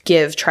of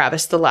give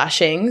Travis the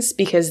lashings,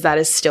 because that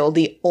is still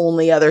the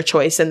only other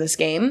choice in this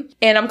game.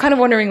 And I'm kind of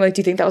wondering, do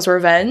you think that was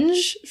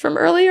revenge from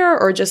earlier,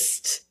 or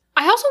just...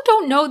 I also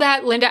don't know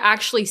that Linda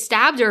actually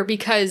stabbed her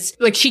because,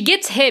 she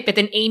gets hit, but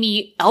then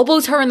Amy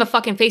elbows her in the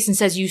fucking face and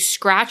says, you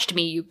scratched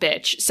me, you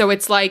bitch. So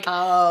it's like,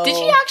 oh. Did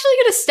she actually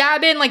get a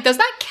stab in? Does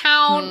that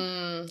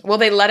count? Well,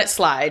 they let it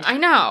slide. I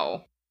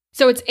know.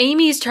 So it's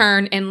Amy's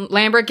turn, and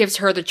Lambert gives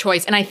her the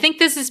choice. And I think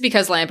this is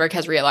because Lambert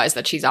has realized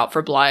that she's out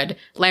for blood.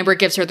 Lambert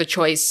gives her the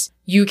choice.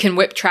 You can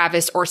whip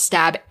Travis or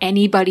stab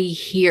anybody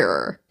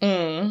here.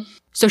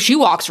 So she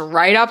walks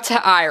right up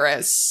to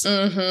Iris.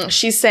 Mm-hmm.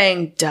 She's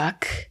saying,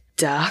 duck.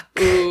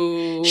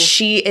 Ooh.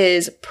 She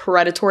is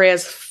predatory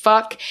as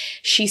fuck.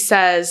 She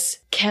says,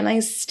 can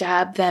I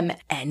stab them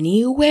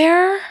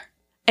anywhere?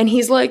 And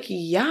he's like,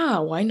 yeah,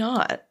 why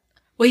not?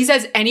 Well, he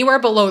says anywhere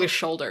below the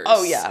shoulders.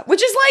 Oh, yeah.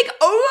 Which is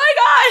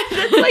oh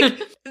my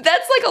God.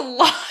 That's a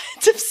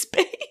lot of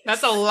space.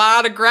 That's a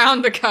lot of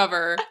ground to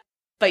cover.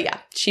 But yeah,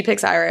 she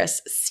picks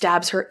Iris,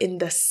 stabs her in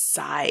the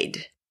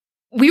side.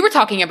 We were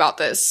talking about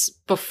this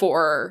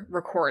before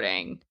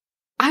recording.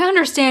 I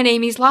understand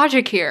Amy's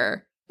logic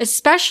here.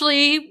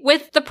 Especially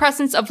with the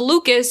presence of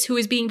Lucas, who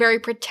is being very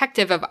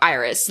protective of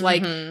Iris.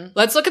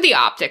 Let's look at the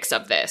optics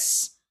of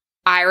this.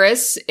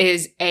 Iris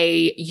is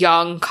a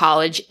young,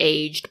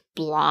 college-aged,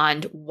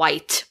 blonde,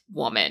 white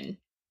woman.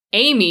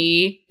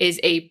 Amy is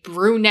a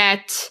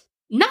brunette,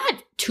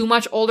 not too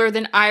much older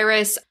than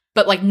Iris,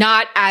 but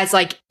not as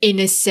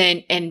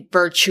innocent and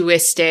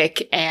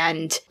virtuistic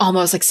and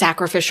almost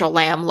sacrificial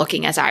lamb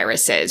looking as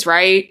Iris is,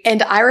 right?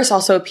 And Iris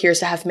also appears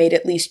to have made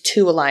at least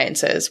 2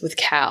 alliances with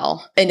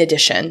Cal in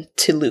addition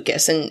to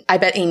Lucas. And I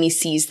bet Amy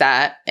sees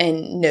that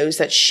and knows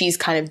that she's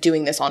kind of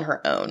doing this on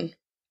her own.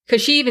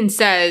 Because she even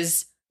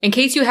says, in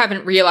case you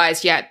haven't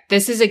realized yet,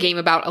 this is a game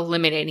about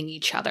eliminating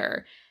each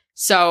other.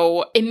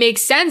 So it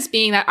makes sense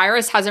being that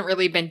Iris hasn't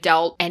really been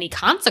dealt any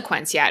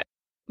consequence yet.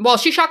 Well,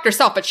 she shocked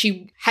herself, but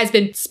she has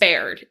been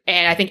spared.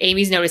 And I think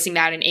Amy's noticing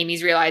that, and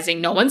Amy's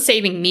realizing no one's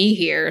saving me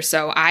here,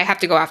 so I have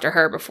to go after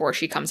her before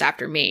she comes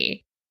after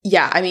me.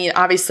 Yeah, I mean,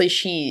 obviously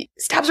she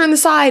stabs her in the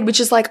side,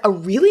 which is like a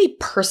really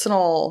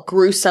personal,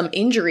 gruesome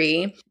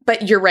injury.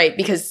 But you're right,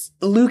 because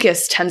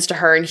Lucas tends to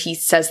her and he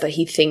says that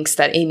he thinks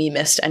that Amy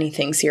missed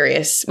anything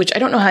serious, which I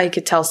don't know how he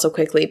could tell so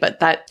quickly, but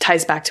that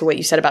ties back to what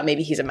you said about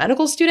maybe he's a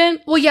medical student.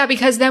 Well, yeah,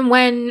 because then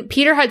when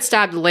Peter had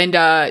stabbed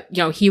Linda,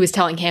 you know, he was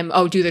telling him,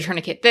 oh, do the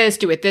tourniquet this,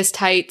 do it this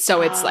tight. So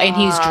it's, and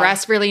he's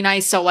dressed really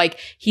nice. So like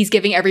he's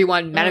giving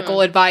everyone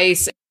medical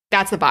advice.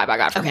 That's the vibe I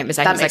got from him, is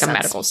that he's like a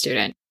medical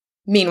student.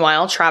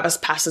 Meanwhile, Travis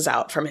passes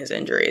out from his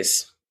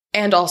injuries.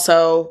 And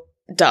also,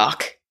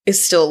 Doc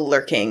is still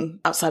lurking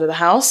outside of the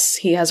house.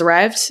 He has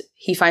arrived.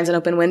 He finds an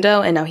open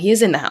window, and now he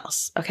is in the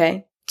house,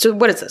 okay? So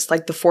what is this?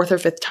 Like the 4th or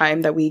 5th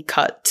time that we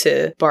cut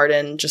to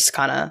Barden just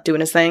kind of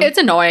doing his thing? It's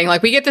annoying.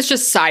 Like we get this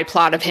just side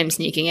plot of him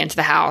sneaking into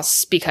the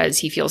house because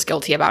he feels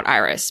guilty about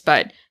Iris.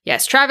 But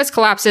yes, Travis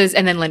collapses,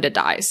 and then Linda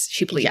dies.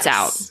 She bleeds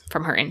out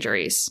from her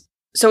injuries.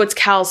 So it's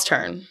Cal's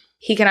turn.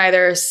 He can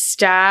either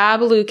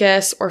stab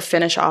Lucas or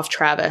finish off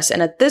Travis.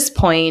 And at this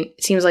point,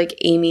 it seems like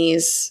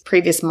Amy's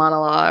previous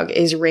monologue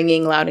is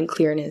ringing loud and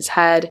clear in his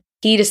head.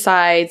 He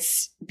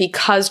decides,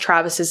 because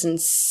Travis is in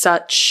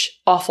such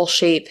awful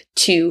shape,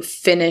 to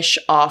finish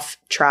off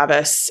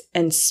Travis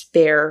and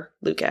spare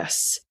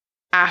Lucas.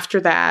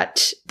 After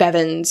that,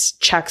 Bevins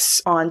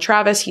checks on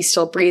Travis. He's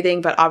still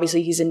breathing, but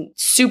obviously he's in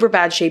super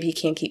bad shape. He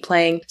can't keep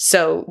playing.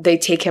 So they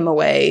take him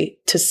away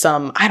to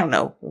some, I don't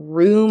know,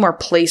 room or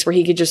place where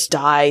he could just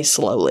die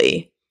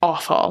slowly.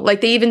 Awful.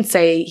 Like they even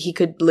say he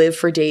could live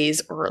for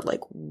days or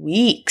like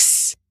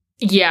weeks.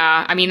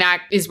 Yeah. I mean,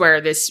 that is where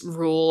this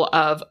rule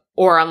of,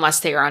 or unless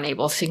they are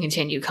unable to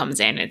continue, comes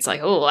in. It's like,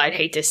 oh, I'd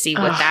hate to see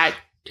what that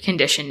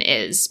condition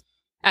is.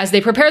 As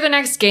they prepare the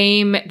next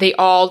game, they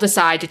all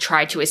decide to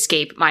try to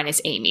escape, minus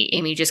Amy.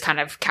 Amy just kind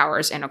of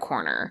cowers in a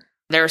corner.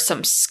 There's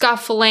some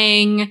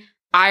scuffling.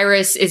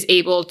 Iris is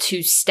able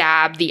to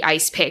stab the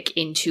ice pick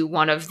into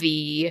one of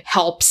the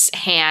help's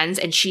hands,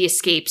 and she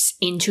escapes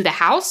into the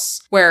house,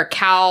 where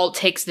Cal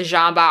takes the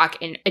Jambach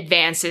and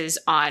advances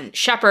on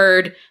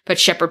Shepard, but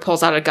Shepard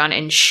pulls out a gun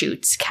and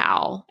shoots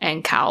Cal,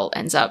 and Cal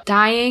ends up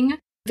dying.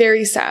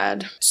 Very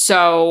sad.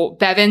 So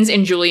Bevins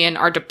and Julian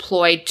are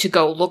deployed to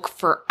go look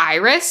for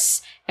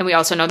Iris. And we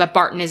also know that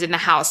Barton is in the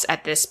house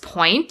at this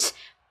point.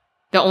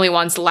 The only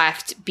ones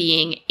left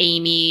being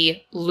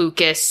Amy,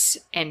 Lucas,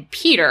 and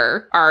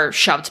Peter are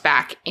shoved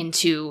back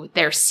into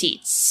their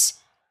seats.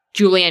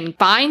 Julian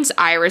finds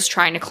Iris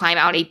trying to climb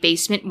out a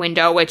basement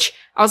window, which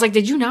I was like,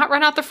 did you not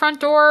run out the front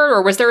door?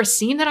 Or was there a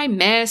scene that I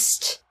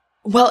missed?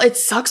 Well, it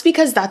sucks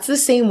because that's the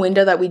same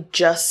window that we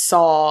just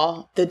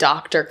saw the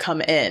doctor come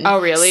in. Oh,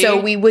 really? So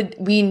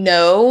we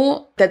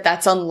know that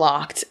that's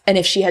unlocked. And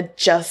if she had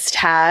just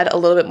had a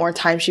little bit more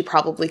time, she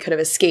probably could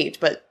have escaped.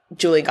 But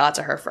Julie got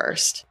to her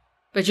first.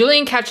 But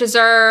Julian catches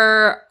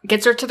her,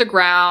 gets her to the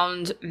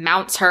ground,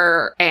 mounts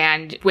her,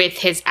 and with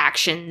his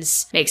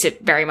actions makes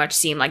it very much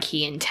seem like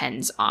he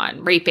intends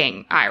on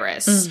raping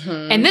Iris.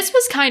 Mm-hmm. And this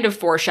was kind of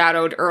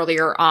foreshadowed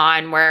earlier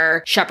on,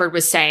 where Shepard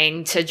was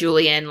saying to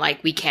Julian,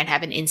 like, we can't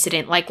have an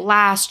incident like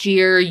last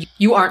year.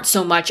 You aren't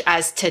so much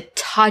as to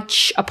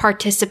touch a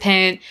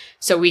participant.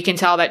 So we can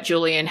tell that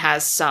Julian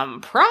has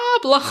some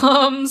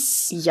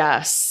problems.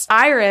 Yes.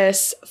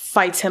 Iris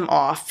fights him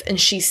off, and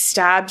she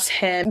stabs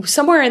him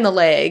somewhere in the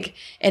leg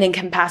and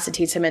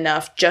incapacitates him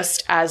enough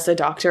just as the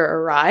doctor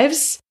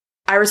arrives.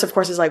 Iris, of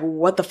course, is like,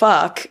 what the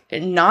fuck?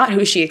 Not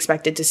who she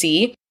expected to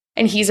see.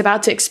 And he's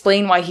about to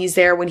explain why he's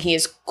there when he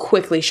is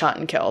quickly shot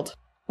and killed.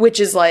 Which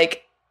is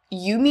like,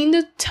 you mean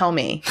to tell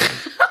me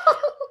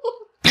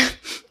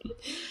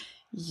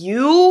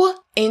you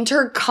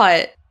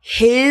intercut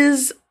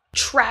his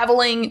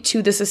traveling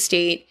to this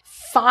estate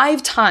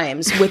 5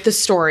 times with the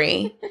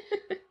story,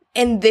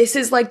 and this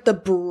is like the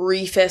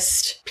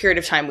briefest period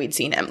of time we'd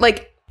seen him.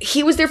 Like,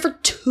 he was there for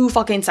 2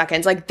 fucking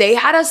seconds. Like, they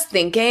had us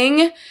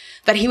thinking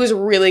that he was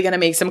really gonna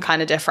make some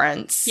kind of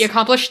difference. He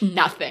accomplished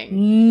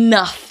nothing.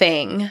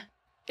 Nothing.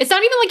 It's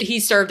not even like he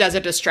served as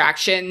a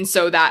distraction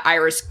so that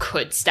Iris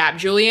could stab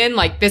Julian.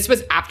 Like, this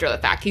was after the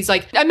fact. He's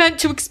like, I meant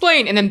to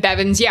explain. And then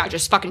Bevins,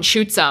 just fucking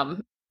shoots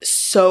him.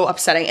 So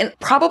upsetting, and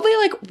probably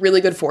like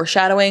really good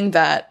foreshadowing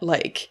that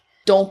like,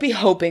 don't be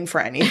hoping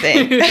for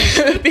anything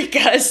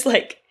because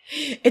like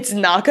it's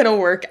not gonna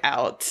work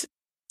out.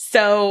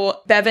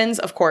 So Bevins,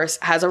 of course,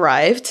 has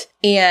arrived,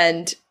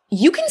 and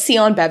you can see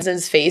on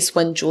Bevins' face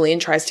when Julian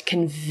tries to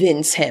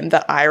convince him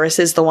that Iris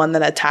is the one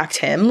that attacked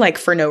him, like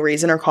for no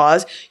reason or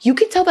cause. You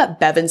can tell that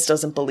Bevins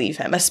doesn't believe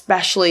him,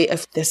 especially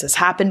if this has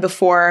happened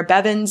before.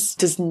 Bevins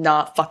does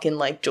not fucking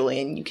like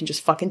Julian. You can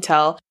just fucking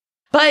tell.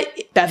 But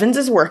Bevins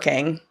is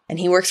working, and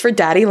he works for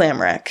Daddy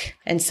Lamrick.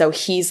 And so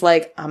he's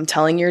like, I'm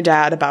telling your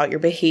dad about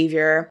your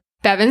behavior.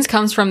 Bevins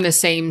comes from the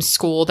same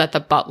school that the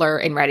butler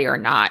in Ready or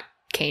Not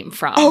came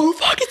from. Oh,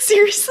 fucking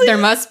seriously? There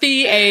must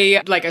be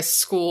a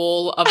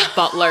school of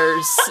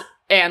butlers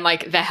and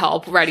like the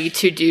help ready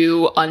to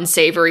do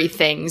unsavory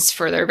things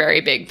for their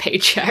very big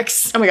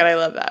paychecks. Oh my God, I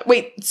love that.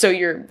 Wait, so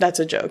that's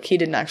a joke. He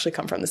didn't actually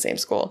come from the same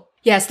school.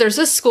 Yes, there's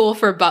a school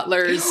for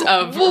butlers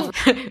of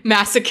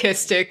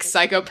masochistic,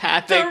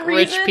 psychopathic,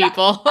 rich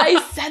people.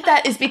 I said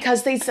that is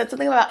because they said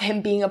something about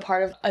him being a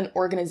part of an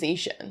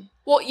organization.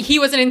 Well, he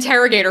was an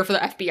interrogator for the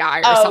FBI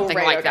or something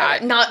like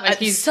that. Not like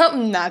he's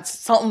something.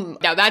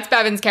 No, that's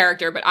Bevan's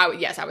character, but I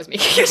was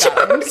making a joke.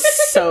 I'm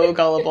so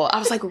gullible. I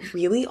was like,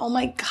 really? Oh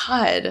my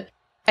God.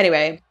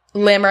 Anyway,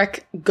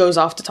 Lamric goes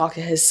off to talk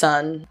to his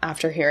son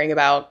after hearing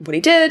about what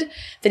he did.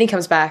 Then he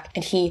comes back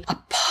and he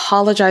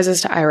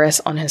apologizes to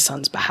Iris on his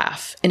son's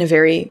behalf in a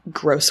very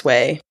gross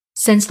way.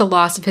 Since the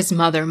loss of his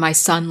mother, my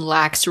son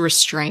lacks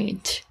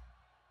restraint.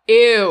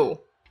 Ew.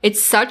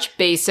 It's such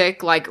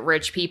basic, like,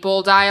 rich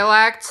people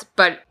dialect,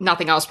 but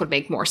nothing else would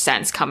make more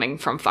sense coming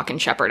from fucking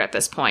Shepard at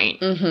this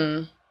point.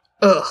 Mm-hmm.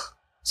 Ugh.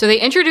 So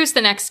they introduce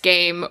the next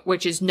game,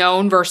 which is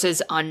known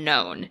versus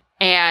unknown.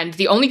 And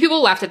the only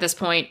people left at this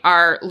point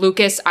are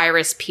Lucas,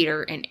 Iris,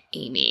 Peter, and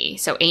Amy.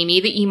 So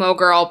Amy, the emo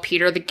girl,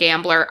 Peter, the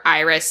gambler,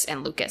 Iris,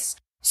 and Lucas.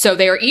 So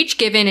they are each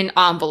given an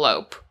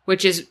envelope,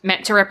 which is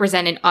meant to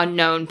represent an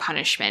unknown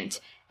punishment.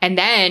 And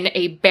then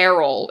a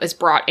barrel is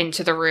brought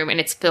into the room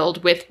and it's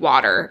filled with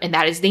water, and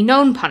that is the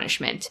known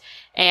punishment.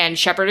 And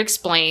Shepard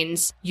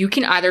explains, you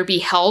can either be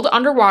held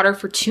underwater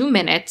for 2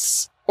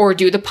 minutes or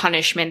do the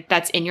punishment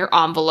that's in your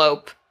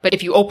envelope. But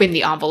if you open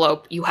the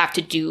envelope, you have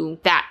to do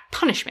that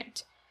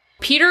punishment.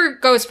 Peter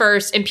goes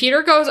first, and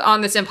Peter goes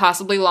on this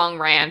impossibly long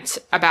rant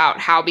about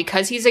how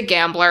because he's a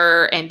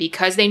gambler and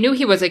because they knew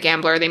he was a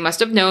gambler, they must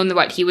have known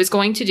what he was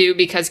going to do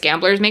because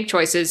gamblers make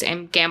choices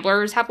and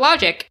gamblers have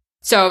logic.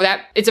 So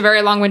that it's a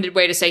very long-winded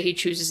way to say he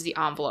chooses the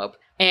envelope.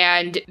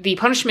 And the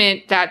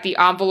punishment that the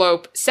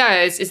envelope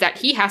says is that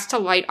he has to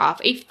light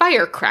off a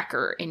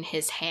firecracker in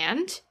his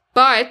hand.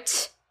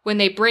 But when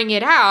they bring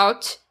it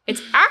out,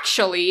 it's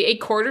actually a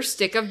quarter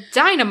stick of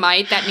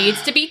dynamite that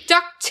needs to be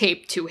duct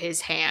taped to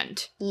his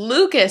hand.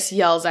 Lucas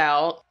yells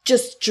out,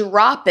 just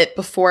drop it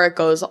before it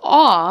goes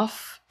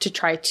off to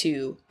try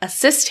to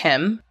assist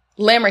him.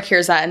 Lamric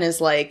hears that and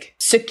is like,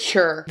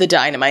 secure the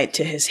dynamite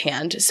to his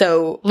hand.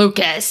 So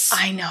Lucas.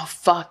 I know,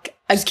 fuck.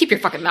 Just keep your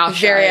fucking mouth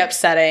shut. Very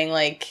upsetting.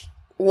 Like,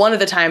 one of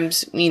the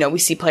times, we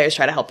see players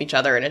try to help each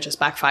other and it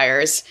just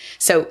backfires.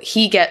 So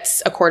he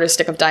gets a quarter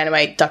stick of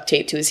dynamite duct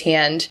taped to his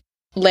hand.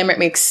 Lamric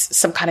makes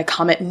some kind of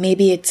comment,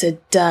 maybe it's a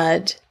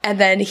dud. And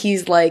then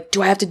he's like,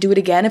 do I have to do it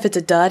again if it's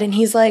a dud? And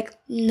he's like,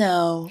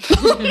 no.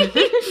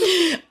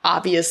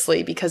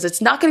 Obviously, because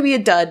it's not going to be a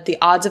dud. The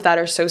odds of that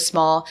are so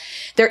small.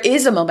 There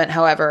is a moment,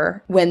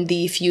 however, when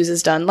the fuse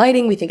is done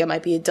lighting. We think it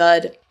might be a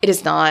dud. It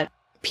is not.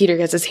 Peter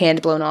gets his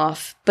hand blown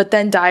off, but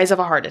then dies of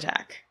a heart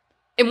attack.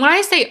 And when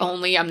I say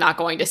only, I'm not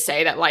going to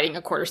say that lighting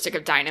a quarter stick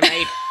of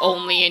dynamite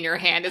only in your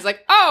hand is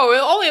like, oh,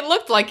 it only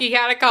looked like he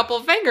had a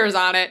couple fingers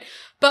on it.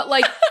 But,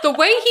 like, the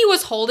way he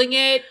was holding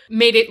it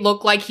made it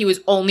look like he was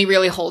only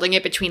really holding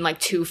it between, like,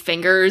 2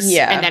 fingers.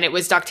 Yeah. And then it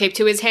was duct taped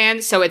to his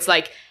hand. So it's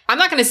like, I'm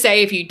not going to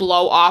say if you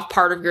blow off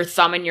part of your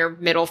thumb and your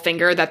middle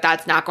finger that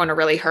that's not going to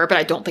really hurt, but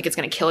I don't think it's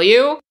going to kill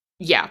you.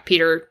 Yeah,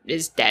 Peter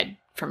is dead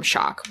from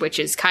shock, which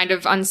is kind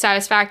of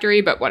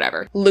unsatisfactory, but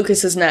whatever.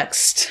 Lucas is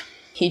next.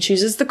 He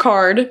chooses the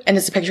card, and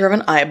it's a picture of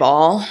an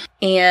eyeball,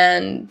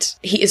 and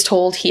he is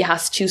told he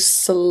has to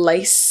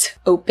slice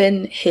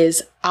open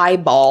his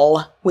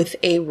eyeball with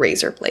a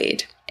razor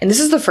blade. And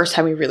this is the first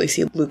time we really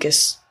see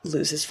Lucas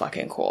lose his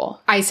fucking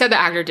cool. I said the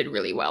actor did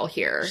really well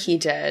here. He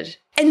did.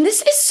 And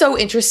this is so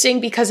interesting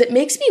because it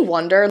makes me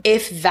wonder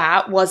if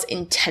that was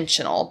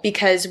intentional,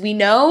 because we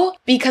know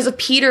because of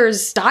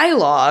Peter's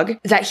dialogue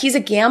that he's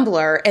a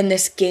gambler and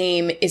this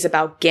game is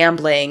about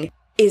gambling.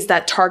 Is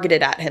that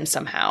targeted at him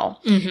somehow?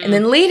 Mm-hmm. And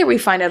then later we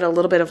find out a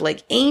little bit of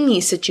like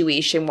Amy's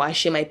situation, why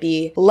she might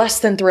be less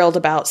than thrilled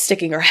about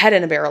sticking her head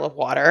in a barrel of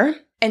water.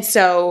 And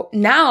so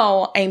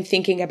now I'm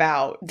thinking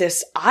about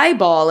this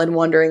eyeball and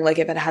wondering like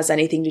if it has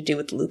anything to do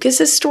with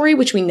Lucas's story,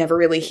 which we never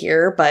really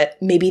hear,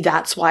 but maybe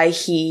that's why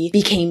he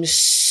became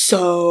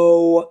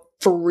so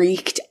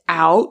freaked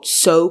out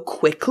so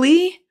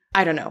quickly.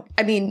 I don't know.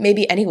 I mean,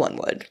 maybe anyone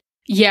would.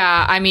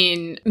 Yeah, I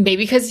mean,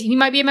 maybe because he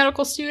might be a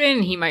medical student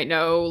and he might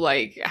know,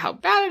 like, how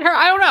bad it hurt.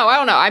 I don't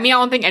know. I mean, I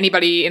don't think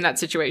anybody in that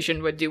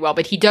situation would do well,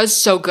 but he does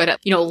so good at,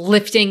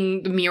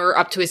 lifting the mirror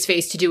up to his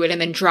face to do it and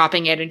then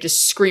dropping it and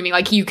just screaming.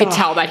 Like, you could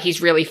tell that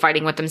he's really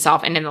fighting with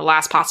himself. And in the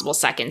last possible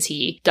seconds,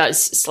 he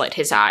does slit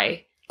his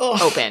eye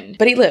open.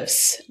 But he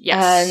lives.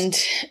 Yes.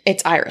 And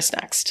it's Iris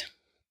next.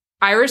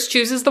 Iris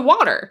chooses the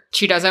water.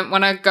 She doesn't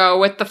want to go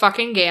with the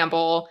fucking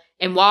gamble.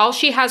 And while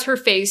she has her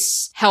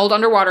face held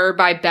underwater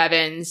by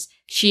Bevins,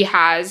 she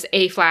has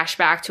a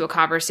flashback to a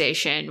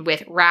conversation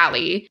with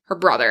Raleigh, her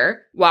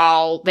brother,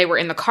 while they were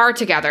in the car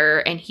together.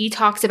 And he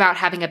talks about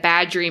having a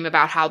bad dream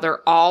about how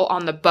they're all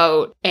on the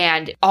boat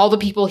and all the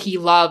people he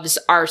loves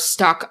are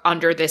stuck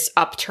under this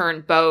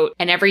upturned boat.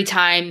 And every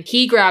time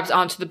he grabs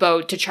onto the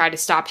boat to try to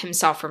stop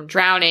himself from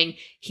drowning,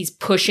 he's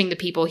pushing the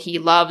people he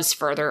loves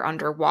further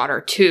underwater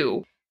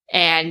too.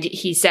 And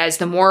he says,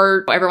 the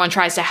more everyone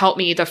tries to help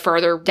me, the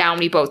further down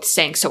we both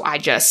sink. So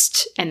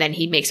and then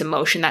he makes a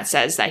motion that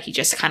says that he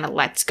just kind of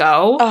lets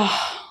go,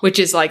 which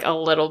is like a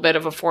little bit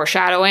of a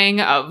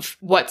foreshadowing of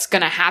what's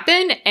going to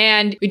happen.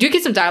 And we do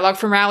get some dialogue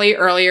from Rally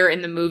earlier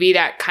in the movie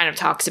that kind of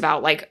talks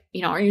about like,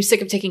 are you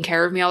sick of taking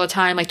care of me all the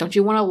time? Like, don't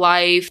you want a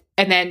life?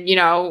 And then,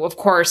 of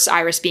course,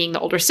 Iris being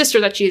the older sister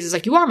that she is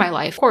like, you are my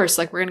life. Of course,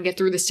 like, we're going to get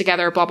through this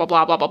together, blah, blah,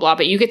 blah, blah, blah, blah.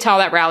 But you could tell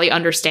that Rally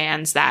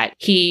understands that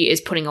he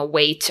is putting a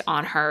weight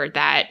on her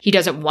that he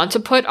doesn't want to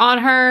put on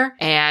her,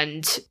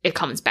 and it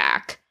comes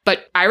back.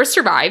 But Iris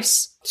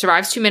survives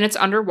 2 minutes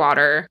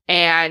underwater,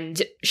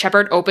 and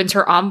Shepard opens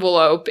her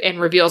envelope and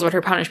reveals what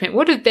her punishment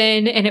would have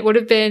been, and it would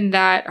have been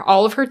that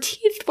all of her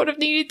teeth would have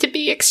needed to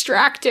be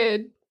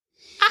extracted.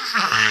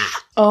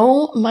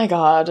 Oh my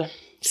God.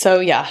 So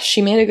yeah,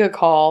 she made a good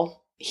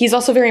call. He's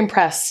also very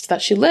impressed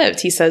that she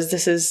lived. He says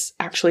this is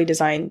actually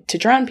designed to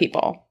drown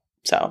people.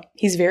 So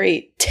he's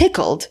very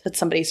tickled that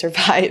somebody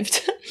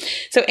survived.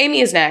 So Amy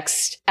is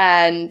next,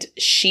 and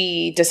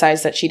she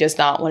decides that she does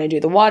not want to do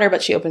the water,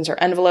 but she opens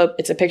her envelope.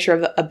 It's a picture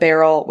of a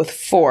barrel with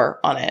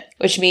 4 on it,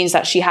 which means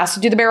that she has to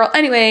do the barrel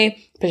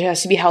anyway, but she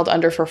has to be held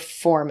under for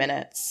 4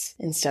 minutes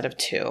instead of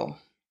 2.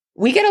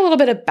 We get a little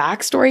bit of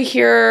backstory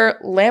here.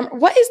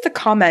 What is the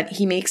comment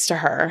he makes to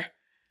her?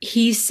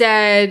 He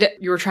said,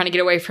 you were trying to get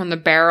away from the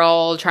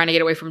barrel, trying to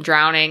get away from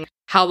drowning.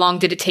 How long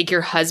did it take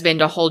your husband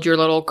to hold your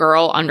little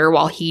girl under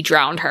while he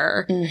drowned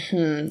her?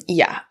 Mm-hmm.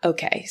 Yeah,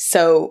 okay.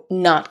 So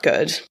not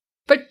good.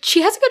 But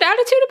she has a good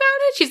attitude about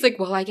it. She's like,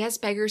 well, I guess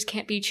beggars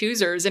can't be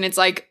choosers. And it's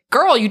like,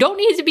 girl, you don't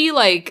need to be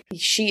like...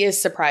 She is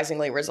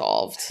surprisingly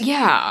resolved.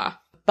 Yeah.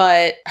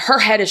 But her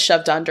head is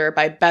shoved under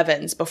by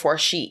Bevins before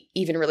she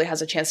even really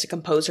has a chance to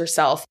compose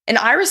herself. And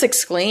Iris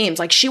exclaims,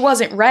 like, she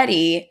wasn't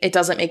ready. It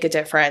doesn't make a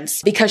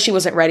difference. Because she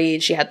wasn't ready,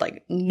 she had,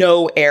 like,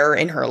 no air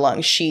in her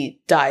lungs.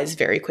 She dies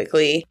very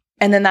quickly.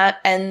 And then that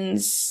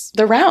ends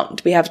the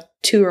round. We have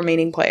 2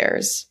 remaining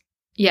players.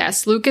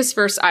 Yes, Lucas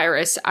versus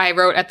Iris. I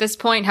wrote, at this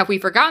point, have we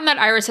forgotten that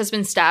Iris has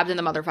been stabbed in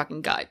the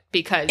motherfucking gut?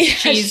 Because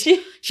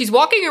she's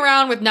walking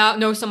around with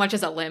no so much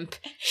as a limp.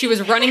 She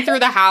was running through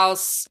the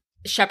house.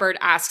 Shepard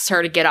asks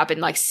her to get up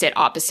and like sit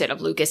opposite of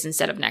Lucas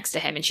instead of next to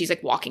him. And she's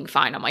like walking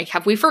fine. I'm like,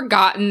 have we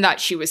forgotten that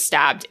she was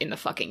stabbed in the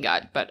fucking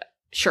gut? But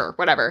sure,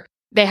 whatever.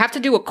 They have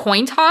to do a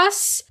coin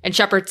toss. And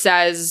Shepard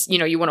says,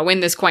 you want to win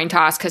this coin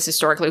toss because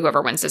historically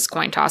whoever wins this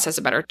coin toss has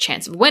a better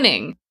chance of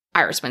winning.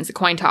 Iris wins the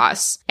coin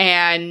toss.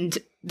 And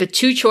the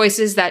 2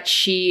 choices that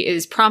she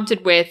is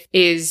prompted with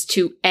is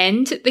to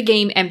end the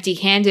game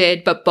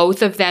empty-handed, but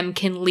both of them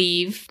can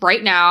leave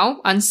right now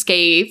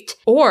unscathed,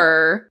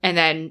 and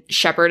then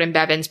Shepard and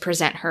Bevins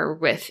present her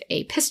with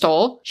a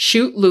pistol,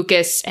 shoot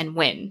Lucas, and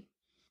win.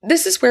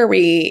 This is where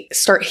we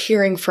start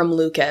hearing from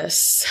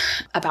Lucas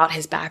about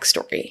his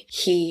backstory.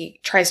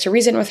 He tries to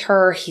reason with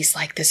her. He's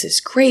like, this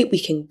is great. We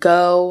can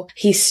go.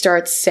 He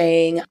starts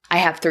saying, I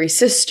have 3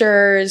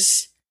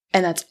 sisters.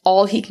 And that's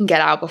all he can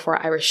get out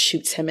before Iris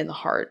shoots him in the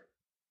heart.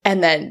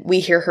 And then we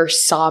hear her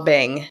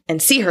sobbing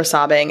and see her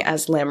sobbing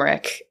as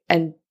Lamric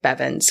and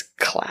Bevins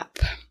clap.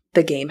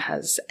 The game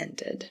has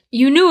ended.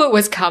 You knew it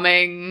was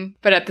coming,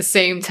 but at the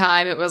same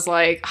time, it was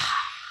like...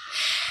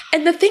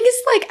 And the thing is,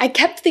 like, I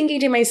kept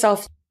thinking to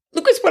myself,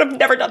 Lucas would have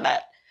never done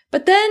that.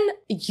 But then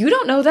you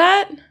don't know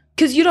that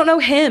because you don't know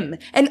him.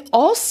 And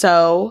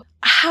also,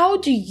 how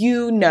do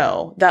you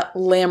know that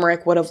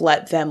Lamric would have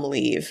let them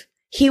leave?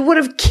 He would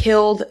have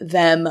killed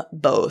them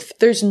both.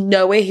 There's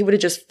no way he would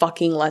have just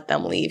fucking let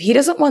them leave. He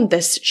doesn't want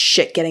this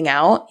shit getting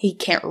out. He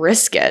can't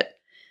risk it.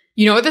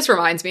 You know what this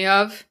reminds me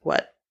of?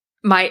 What?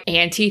 My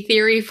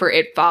anti-theory for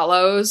It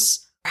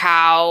Follows.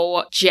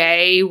 How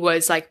Jay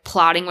was like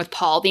plotting with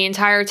Paul the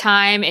entire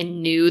time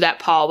and knew that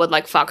Paul would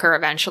like fuck her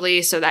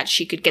eventually so that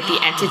she could get the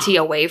entity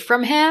away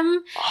from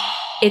him.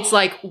 It's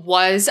like,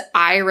 was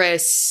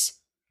Iris...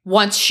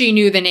 Once she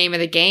knew the name of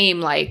the game,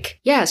 like,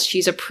 yes,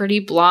 she's a pretty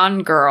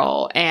blonde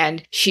girl,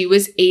 and she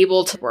was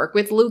able to work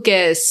with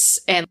Lucas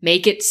and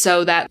make it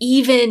so that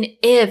even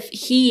if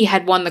he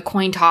had won the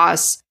coin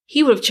toss,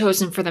 he would have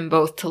chosen for them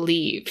both to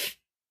leave.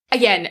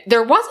 Again,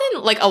 there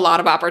wasn't like a lot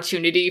of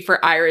opportunity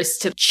for Iris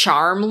to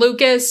charm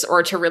Lucas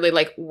or to really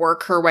like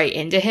work her way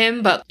into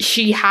him, but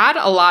she had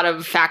a lot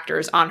of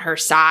factors on her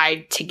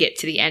side to get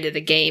to the end of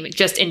the game,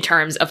 just in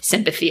terms of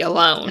sympathy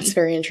alone. That's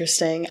very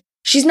interesting.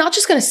 She's not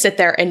just going to sit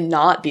there and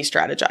not be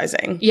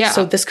strategizing. Yeah.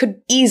 So this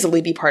could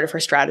easily be part of her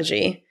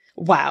strategy.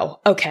 Wow.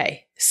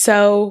 Okay.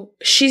 So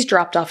she's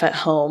dropped off at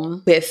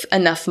home with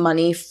enough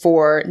money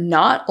for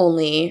not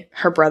only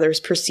her brother's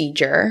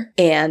procedure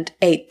and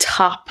a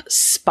top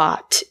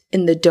spot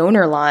in the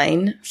donor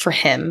line for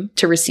him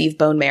to receive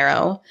bone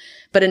marrow,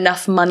 but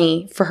enough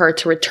money for her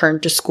to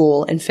return to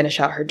school and finish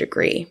out her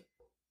degree.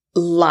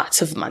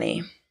 Lots of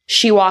money.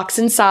 She walks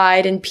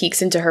inside and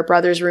peeks into her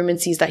brother's room and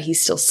sees that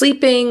he's still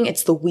sleeping.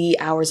 It's the wee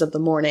hours of the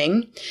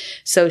morning.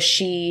 So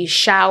she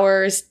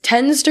showers,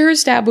 tends to her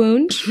stab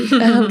wound,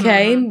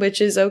 okay, which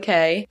is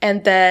okay.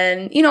 And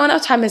then,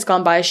 enough time has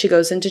gone by. She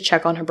goes in to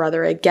check on her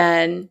brother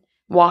again.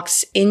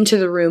 walks into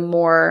the room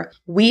more,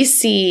 we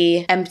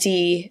see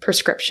empty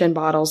prescription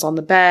bottles on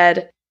the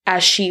bed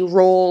as she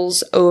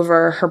rolls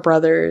over her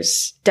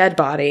brother's dead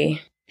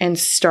body and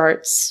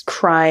starts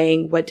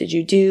crying, "What did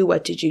you do?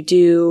 What did you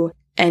do?"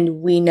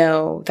 And we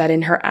know that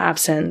in her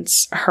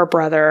absence, her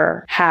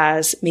brother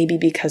has, maybe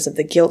because of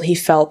the guilt he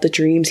felt, the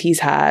dreams he's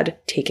had,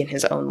 taken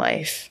his own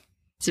life.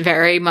 It's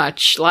very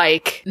much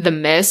like The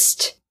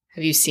Mist.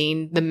 Have you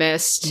seen The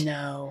Mist?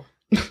 No.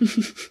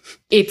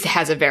 It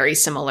has a very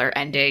similar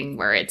ending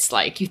where it's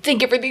like, you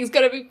think everything's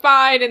gonna be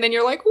fine, and then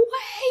you're like,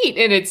 wait!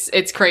 And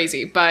it's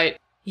crazy. But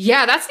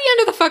yeah, that's the end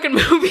of the fucking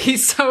movie.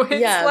 So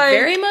it's like,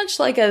 very much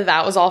like a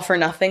that was all for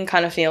nothing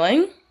kind of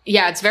feeling.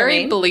 Yeah, it's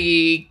very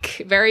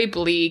bleak. Very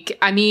bleak.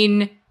 I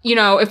mean, you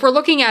know, if we're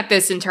looking at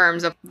this in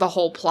terms of the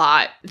whole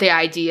plot, the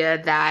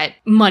idea that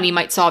money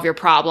might solve your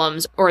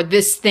problems, or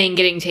this thing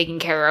getting taken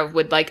care of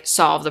would, like,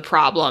 solve the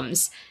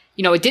problems,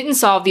 you know, it didn't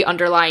solve the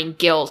underlying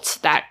guilt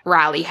that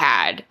Riley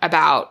had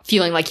about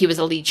feeling like he was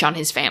a leech on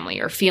his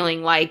family, or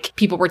feeling like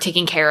people were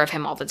taking care of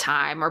him all the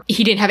time, or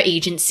he didn't have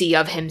agency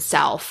of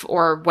himself,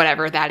 or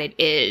whatever that it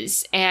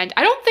is. And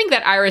I don't think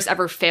that Iris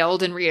ever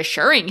failed in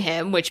reassuring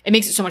him, which it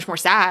makes it so much more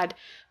sad.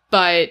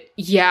 But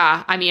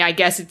yeah, I mean, I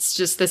guess it's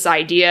just this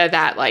idea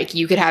that, like,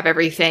 you could have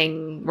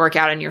everything work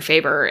out in your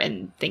favor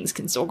and things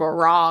can still go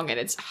wrong.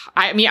 And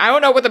I mean, I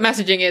don't know what the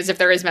messaging is, if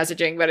there is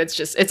messaging, but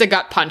it's a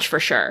gut punch for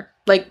sure.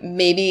 Like,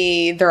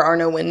 maybe there are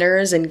no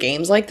winners in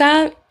games like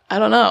that. I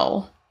don't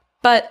know.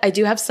 But I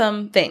do have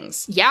some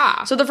things.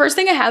 Yeah. So the first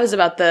thing I have is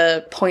about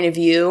the point of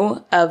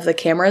view of the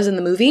cameras in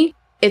the movie.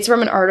 It's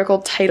from an article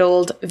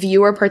titled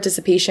 "Viewer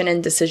Participation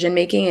and Decision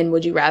Making in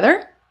Would You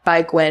Rather"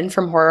 by Gwen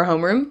from Horror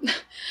Homeroom.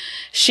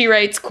 She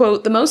writes,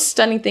 quote, "The most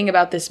stunning thing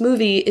about this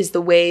movie is the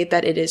way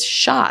that it is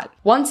shot.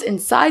 Once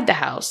inside the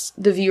house,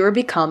 the viewer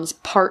becomes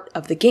part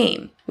of the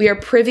game. We are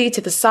privy to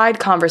the side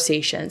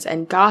conversations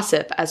and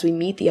gossip as we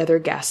meet the other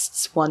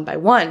guests one by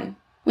one.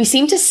 We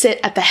seem to sit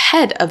at the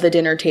head of the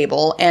dinner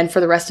table, and for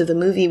the rest of the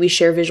movie, we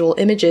share visual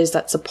images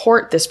that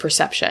support this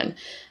perception.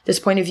 This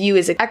point of view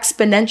is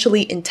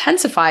exponentially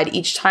intensified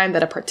each time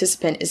that a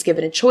participant is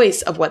given a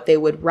choice of what they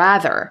would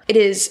rather. It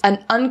is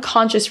an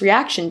unconscious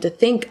reaction to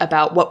think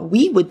about what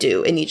we would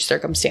do in each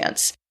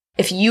circumstance.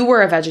 If you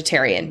were a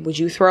vegetarian, would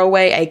you throw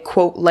away a,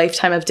 quote,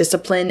 lifetime of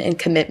discipline and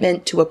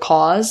commitment to a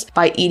cause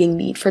by eating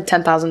meat for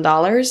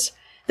 $10,000?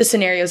 The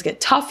scenarios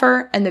get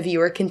tougher, and the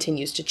viewer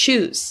continues to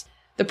choose.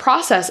 The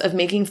process of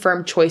making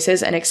firm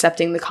choices and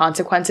accepting the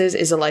consequences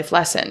is a life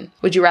lesson.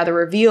 Would You Rather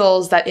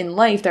reveals that in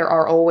life there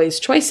are always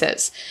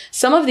choices.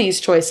 Some of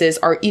these choices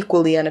are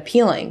equally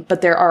unappealing,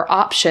 but there are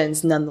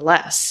options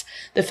nonetheless.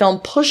 The film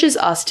pushes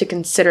us to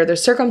consider the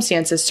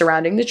circumstances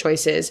surrounding the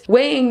choices,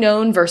 weighing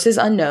known versus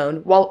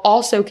unknown, while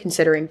also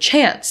considering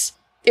chance.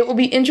 It will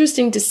be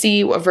interesting to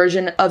see what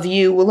version of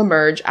you will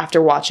emerge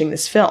after watching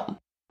this film.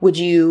 Would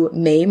you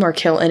maim or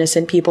kill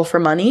innocent people for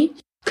money?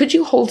 Could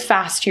you hold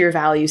fast to your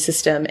value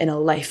system in a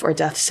life or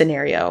death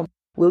scenario?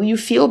 Will you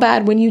feel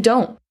bad when you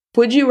don't?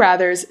 Would You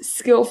Rather's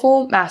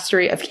skillful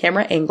mastery of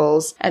camera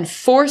angles and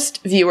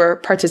forced viewer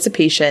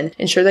participation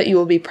ensure that you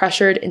will be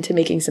pressured into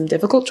making some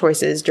difficult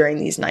choices during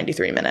these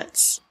 93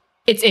 minutes.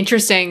 It's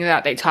interesting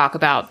that they talk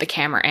about the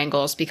camera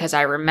angles, because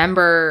I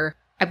remember,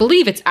 I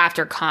believe it's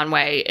after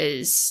Conway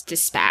is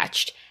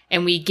dispatched,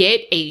 and we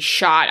get a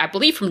shot, I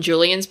believe from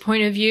Julian's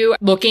point of view,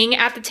 looking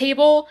at the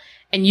table.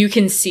 And you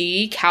can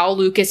see Cal,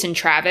 Lucas, and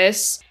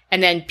Travis,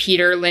 and then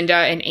Peter, Linda,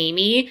 and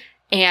Amy.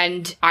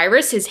 And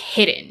Iris is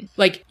hidden.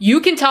 Like, you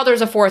can tell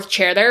there's a fourth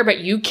chair there, but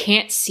you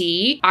can't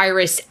see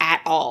Iris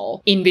at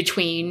all in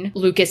between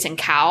Lucas and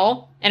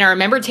Cal. And I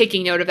remember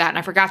taking note of that, and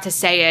I forgot to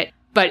say it,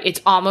 but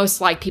it's almost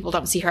like people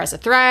don't see her as a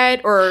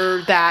threat,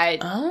 or that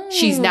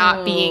she's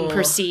not being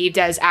perceived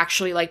as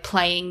actually, like,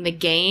 playing the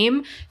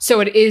game.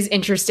 So it is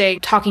interesting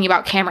talking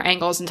about camera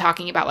angles and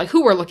talking about, like,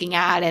 who we're looking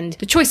at and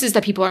the choices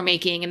that people are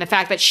making, and the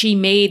fact that she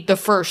made the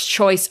first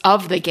choice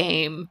of the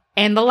game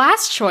and the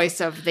last choice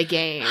of the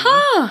game.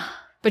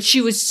 But she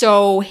was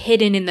so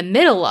hidden in the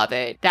middle of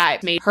it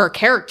that made her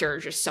character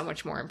just so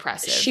much more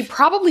impressive. She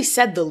probably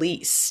said the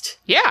least.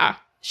 Yeah.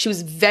 She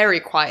was very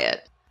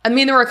quiet. I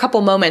mean, there were a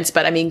couple moments,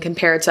 but I mean,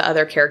 compared to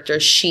other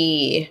characters,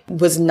 she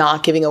was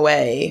not giving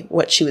away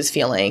what she was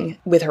feeling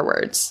with her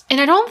words.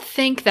 And I don't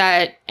think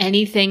that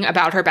anything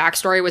about her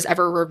backstory was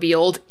ever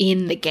revealed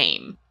in the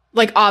game.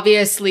 Like,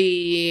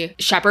 obviously,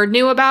 Shepard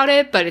knew about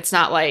it, but it's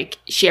not like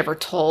she ever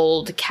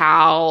told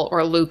Cal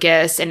or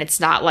Lucas, and it's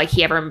not like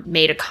he ever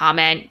made a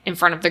comment in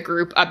front of the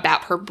group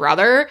about her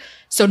brother.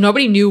 So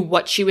nobody knew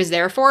what she was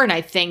there for, and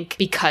I think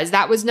because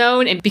that was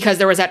known, and because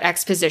there was that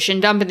exposition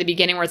dump in the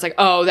beginning where it's like,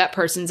 oh, that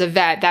person's a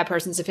vet, that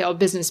person's a failed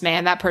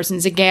businessman, that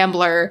person's a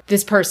gambler,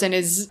 this person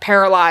is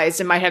paralyzed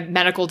and might have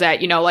medical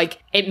debt, you know, like,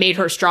 it made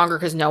her stronger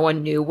because no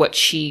one knew what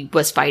she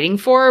was fighting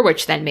for,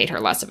 which then made her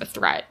less of a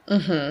threat.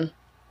 Mm-hmm.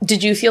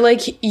 Did you feel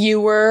like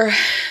you were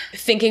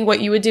thinking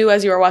what you would do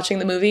as you were watching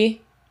the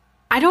movie?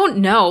 I don't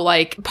know.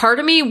 Like, part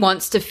of me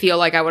wants to feel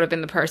like I would have been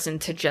the person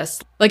to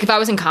just, like, if I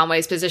was in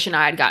Conway's position,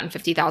 I had gotten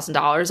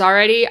 $50,000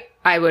 already.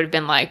 I would have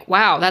been like,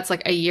 wow, that's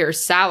like a year's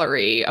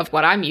salary of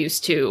what I'm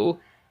used to.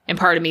 And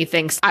part of me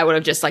thinks I would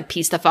have just like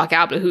pieced the fuck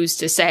out, but who's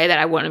to say that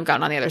I wouldn't have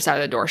gotten on the other side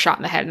of the door, shot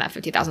in the head, and that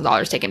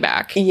 $50,000 taken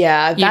back?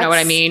 Yeah. You know what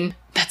I mean?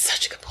 That's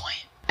such a good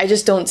point. I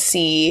just don't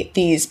see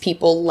these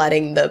people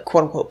letting the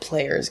quote unquote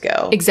players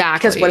go.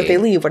 Exactly. Because what if they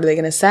leave? What are they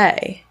going to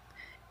say?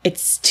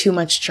 It's too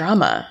much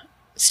drama.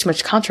 It's too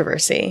much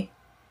controversy.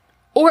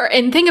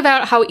 And think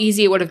about how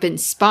easy it would have been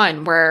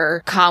spun,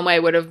 where Conway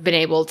would have been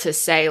able to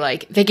say,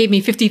 like, they gave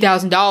me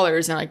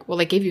 $50,000. And like, well,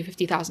 they gave you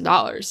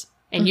 $50,000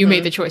 and you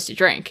made the choice to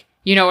drink.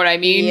 You know what I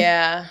mean?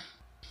 Yeah.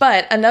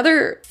 But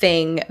another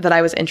thing that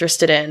I was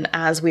interested in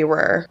as we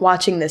were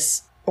watching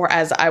this, or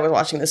as I was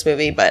watching this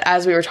movie, but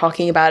as we were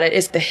talking about it,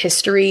 is the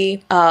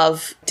history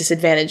of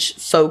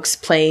disadvantaged folks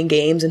playing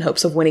games in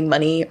hopes of winning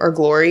money or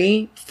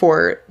glory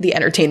for the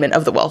entertainment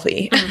of the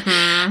wealthy.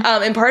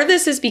 And part of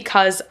this is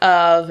because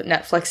of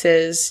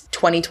Netflix's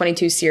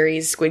 2022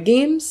 series Squid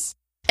Games.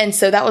 And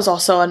so that was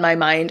also on my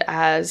mind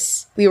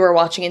as we were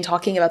watching and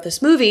talking about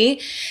this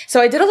movie.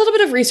 So I did a little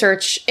bit of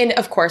research. And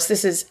of course,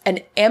 this is an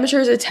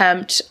amateur's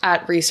attempt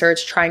at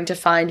research, trying to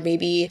find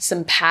maybe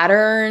some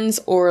patterns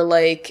or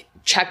like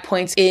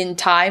checkpoints in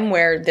time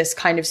where this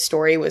kind of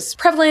story was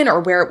prevalent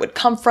or where it would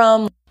come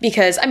from.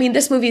 Because, I mean,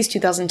 this movie is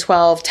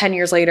 2012, 10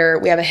 years later,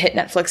 we have a hit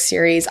Netflix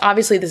series.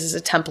 Obviously, this is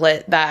a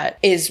template that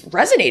is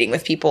resonating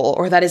with people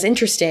or that is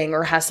interesting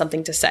or has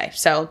something to say.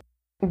 So,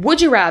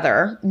 Would You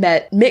Rather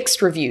met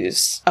mixed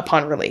reviews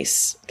upon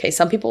release. Okay,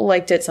 some people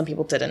liked it, some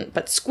people didn't.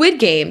 But Squid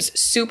Game's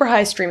super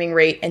high streaming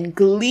rate and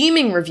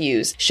gleaming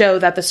reviews show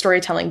that the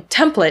storytelling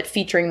template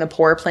featuring the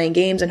poor playing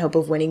games in hope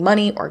of winning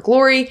money or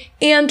glory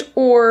and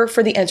or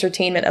for the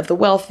entertainment of the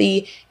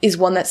wealthy is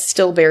one that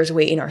still bears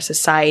weight in our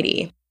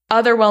society.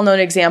 Other well-known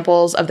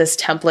examples of this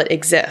template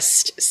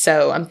exist.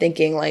 So I'm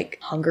thinking like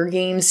Hunger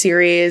Games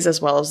series,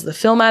 as well as the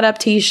film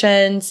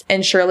adaptations,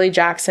 and Shirley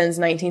Jackson's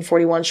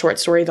 1941 short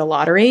story, The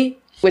Lottery,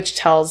 which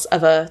tells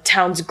of a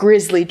town's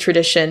grisly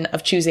tradition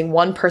of choosing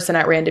one person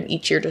at random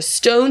each year to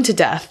stone to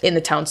death in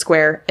the town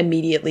square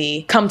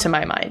immediately come to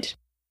my mind.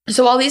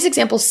 So while these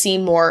examples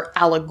seem more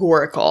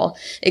allegorical,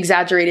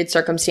 exaggerated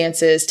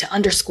circumstances to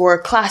underscore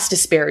class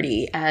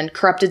disparity and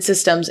corrupted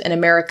systems in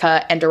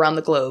America and around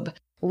the globe,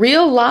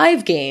 real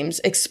live games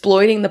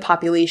exploiting the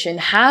population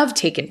have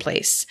taken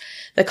place.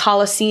 The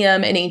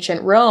Colosseum in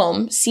ancient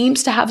Rome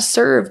seems to have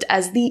served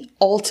as the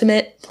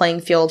ultimate playing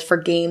field for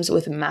games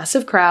with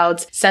massive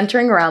crowds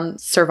centering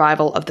around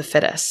survival of the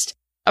fittest.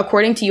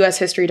 According to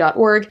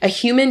ushistory.org, a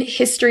human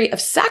history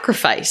of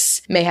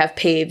sacrifice may have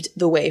paved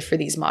the way for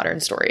these modern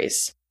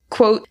stories.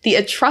 Quote, the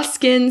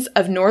Etruscans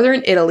of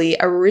northern Italy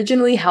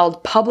originally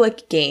held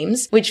public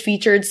games, which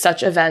featured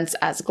such events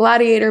as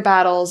gladiator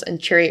battles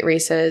and chariot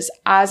races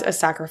as a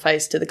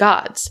sacrifice to the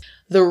gods.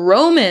 The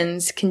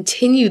Romans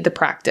continued the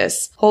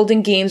practice,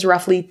 holding games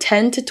roughly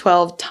 10 to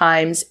 12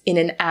 times in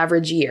an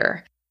average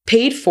year.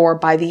 Paid for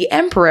by the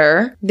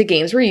emperor, the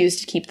games were used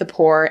to keep the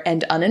poor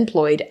and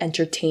unemployed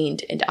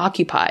entertained and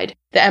occupied.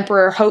 The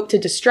emperor hoped to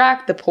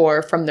distract the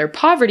poor from their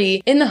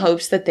poverty in the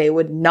hopes that they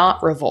would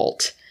not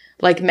revolt.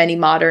 Like many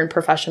modern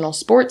professional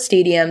sports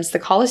stadiums, the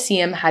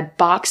Colosseum had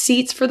box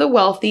seats for the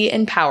wealthy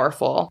and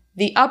powerful.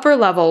 The upper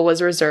level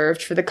was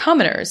reserved for the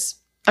commoners.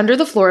 Under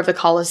the floor of the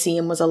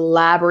Colosseum was a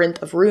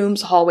labyrinth of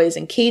rooms, hallways,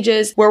 and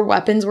cages where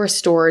weapons were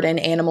stored and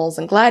animals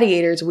and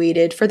gladiators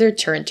waited for their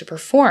turn to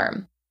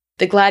perform.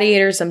 The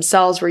gladiators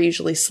themselves were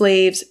usually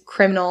slaves,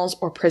 criminals,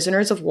 or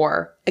prisoners of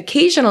war.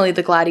 Occasionally,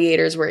 the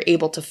gladiators were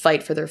able to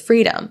fight for their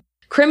freedom.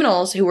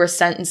 Criminals who were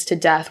sentenced to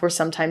death were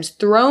sometimes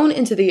thrown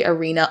into the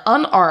arena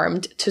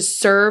unarmed to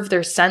serve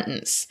their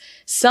sentence.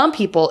 Some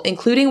people,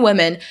 including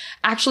women,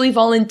 actually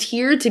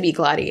volunteered to be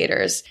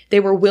gladiators. They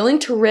were willing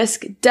to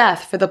risk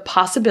death for the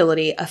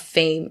possibility of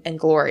fame and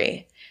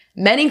glory.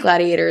 Many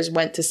gladiators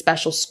went to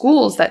special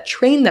schools that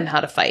trained them how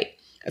to fight.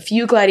 A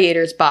few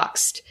gladiators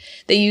boxed.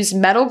 They used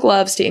metal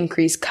gloves to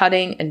increase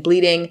cutting and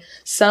bleeding.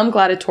 Some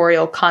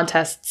gladiatorial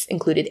contests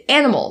included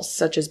animals,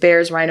 such as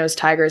bears, rhinos,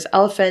 tigers,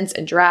 elephants,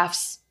 and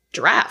giraffes.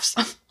 Giraffes.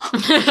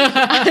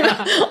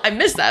 I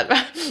missed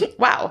that.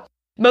 Wow.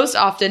 Most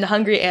often,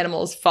 hungry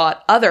animals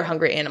fought other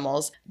hungry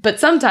animals, but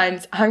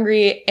sometimes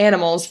hungry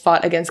animals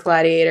fought against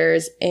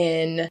gladiators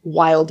in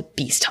wild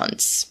beast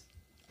hunts.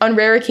 On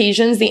rare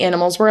occasions, the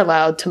animals were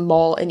allowed to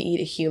maul and eat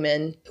a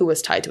human who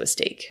was tied to a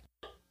stake.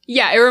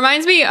 Yeah, it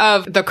reminds me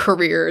of the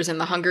careers in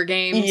the Hunger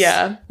Games.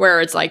 Yeah.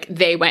 Where it's like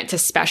they went to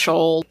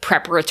special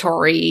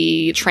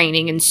preparatory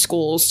training in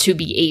schools to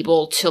be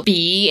able to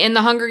be in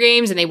the Hunger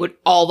Games, and they would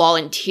all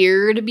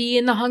volunteer to be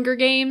in the Hunger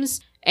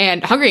Games.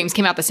 And Hunger Games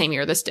came out the same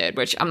year this did,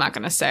 which I'm not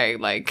going to say,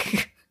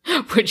 like,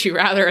 Would You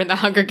Rather and the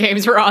Hunger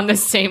Games were on the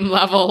same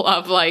level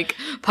of, like,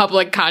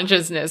 public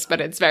consciousness,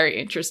 but it's very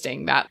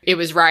interesting that it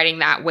was riding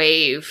that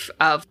wave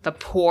of the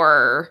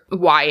poor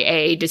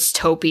YA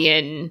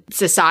dystopian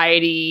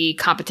society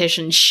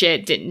competition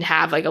shit didn't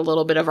have, like, a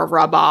little bit of a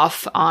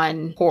rub-off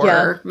on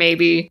horror,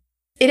 maybe.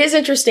 It is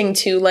interesting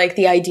too, like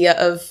the idea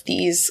of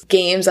these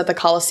games at the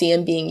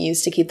Colosseum being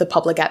used to keep the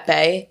public at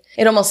bay.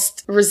 It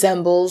almost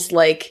resembles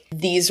like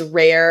these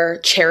rare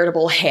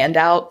charitable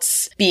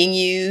handouts being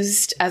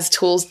used as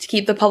tools to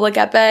keep the public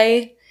at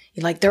bay.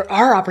 Like, there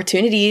are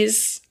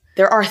opportunities.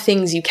 There are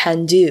things you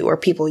can do or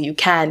people you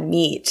can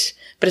meet,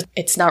 but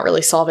it's not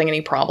really solving any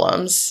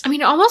problems. I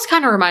mean, it almost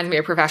kind of reminds me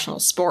of professional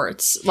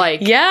sports. Like,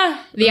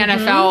 yeah, the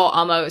NFL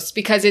almost,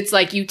 because it's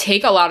like you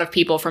take a lot of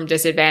people from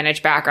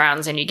disadvantaged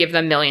backgrounds and you give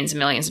them millions and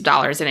millions of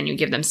dollars and then you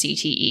give them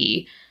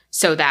CTE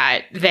so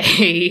that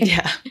they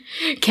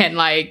can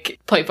like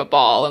play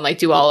football and like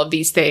do all of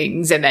these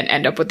things and then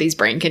end up with these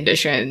brain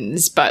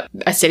conditions. But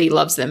a city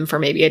loves them for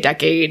maybe a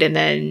decade and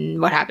then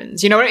what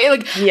happens? You know what I mean?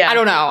 Like, I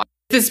don't know.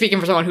 This is speaking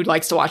for someone who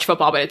likes to watch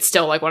football, but it's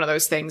still like one of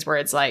those things where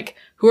it's like,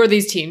 who are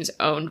these teams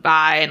owned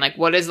by? And like,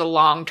 what is the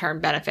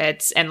long-term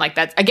benefits? And like,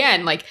 that's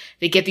again, like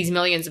they get these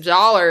millions of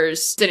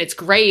dollars and it's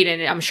great.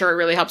 And I'm sure it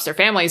really helps their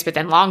families. But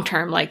then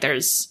long-term, like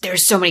there's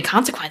so many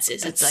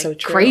consequences. It's like so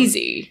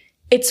crazy.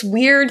 It's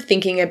weird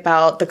thinking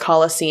about the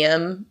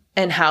Colosseum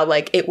and how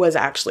like it was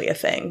actually a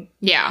thing.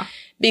 Yeah.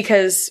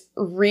 Because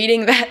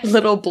reading that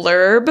little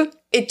blurb,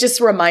 it just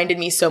reminded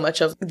me so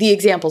much of the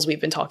examples we've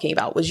been talking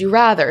about. Would You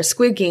Rather,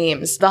 Squid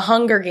Games, The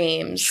Hunger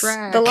Games,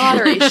 Shrek. The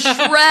Lottery,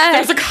 Shrek.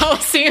 There's a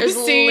Coliseum There's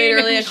scene.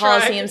 There's literally a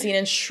Coliseum scene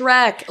in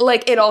Shrek.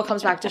 Like, it all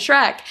comes back to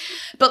Shrek.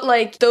 But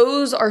like,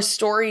 those are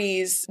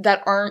stories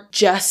that aren't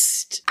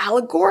just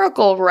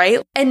allegorical,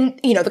 right? And,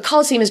 you know, the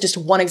Coliseum is just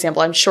one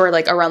example. I'm sure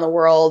like around the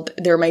world,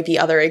 there might be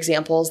other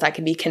examples that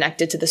can be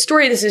connected to the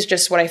story. This is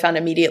just what I found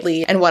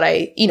immediately and what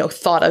I, you know,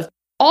 thought of.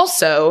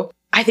 Also,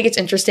 I think it's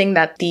interesting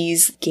that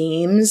these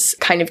games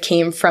kind of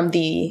came from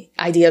the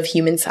idea of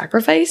human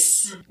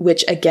sacrifice,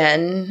 which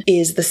again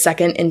is the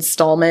second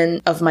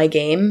installment of my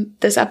game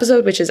this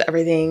episode, which is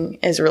everything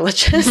is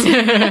religious.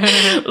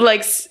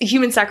 Like,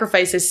 human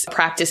sacrifice is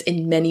practiced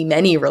in many,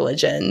 many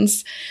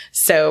religions.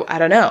 So I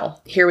don't know.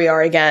 Here we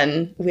are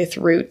again with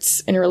roots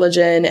in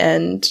religion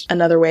and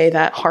another way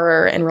that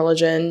horror and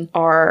religion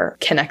are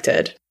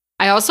connected.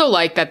 I also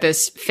like that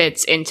this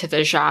fits into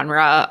the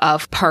genre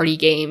of party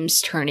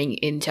games turning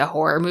into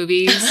horror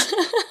movies.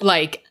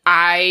 Like,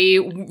 I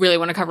really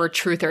want to cover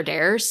Truth or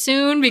Dare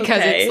soon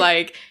because it's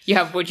like, you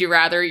have Would You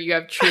Rather, you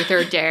have Truth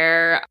or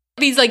Dare.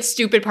 These like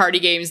stupid party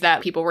games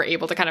that people were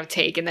able to kind of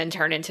take and then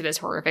turn into this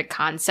horrific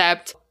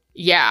concept.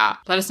 Yeah.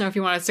 Let us know if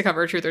you want us to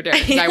cover Truth or Dare.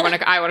 I want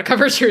to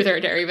cover Truth or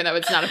Dare, even though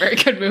it's not a very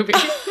good movie.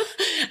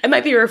 It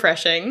might be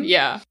refreshing.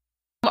 Yeah.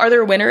 Are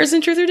there winners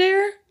in Truth or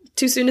Dare?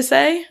 Too soon to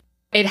say?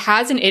 It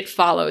has an It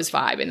Follows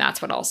vibe, and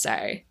that's what I'll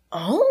say.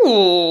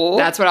 Oh.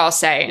 That's what I'll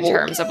say in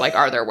terms of, like,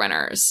 are there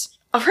winners?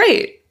 All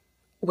right.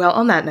 Well,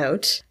 on that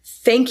note,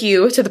 thank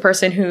you to the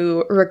person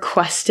who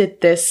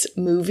requested this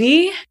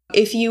movie.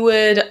 If you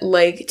would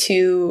like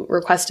to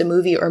request a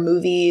movie or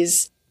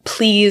movies,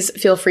 please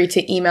feel free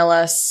to email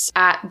us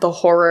at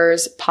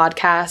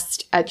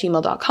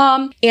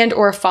thehorrorspodcast@gmail.com and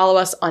or follow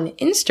us on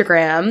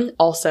Instagram,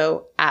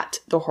 also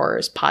at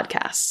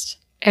thehorrorspodcast.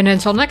 And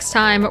until next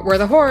time, we're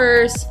the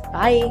Horrors.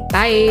 Bye.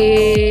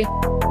 Bye.